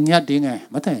กิกิงยัดดีไง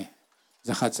มาแต่จ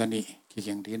ะขัดจะนี่กิ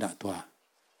กิงดีนะตัว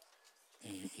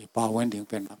ป่าวันเดียง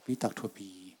เป็นปีตักทัวปี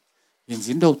ยิน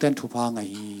จินโดเต้นทุพาไง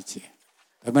เจ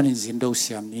แต่มันยินจินโดเ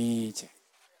สียมนี่เจ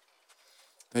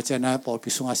แต่เจ้าหน้าปอพิ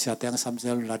สุงอาเซียแต่งซ้ำเซล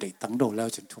ล์ละเด็กตั้งโดแล้ว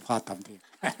จนทุพาทำดี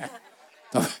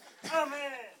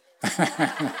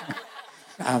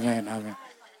อาเมนอาเมน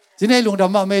ทีนี้ลุงด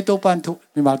ำมาไม่ตัวปันทุ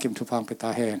มีมาเก็บทุพางไปตา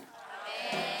เห็น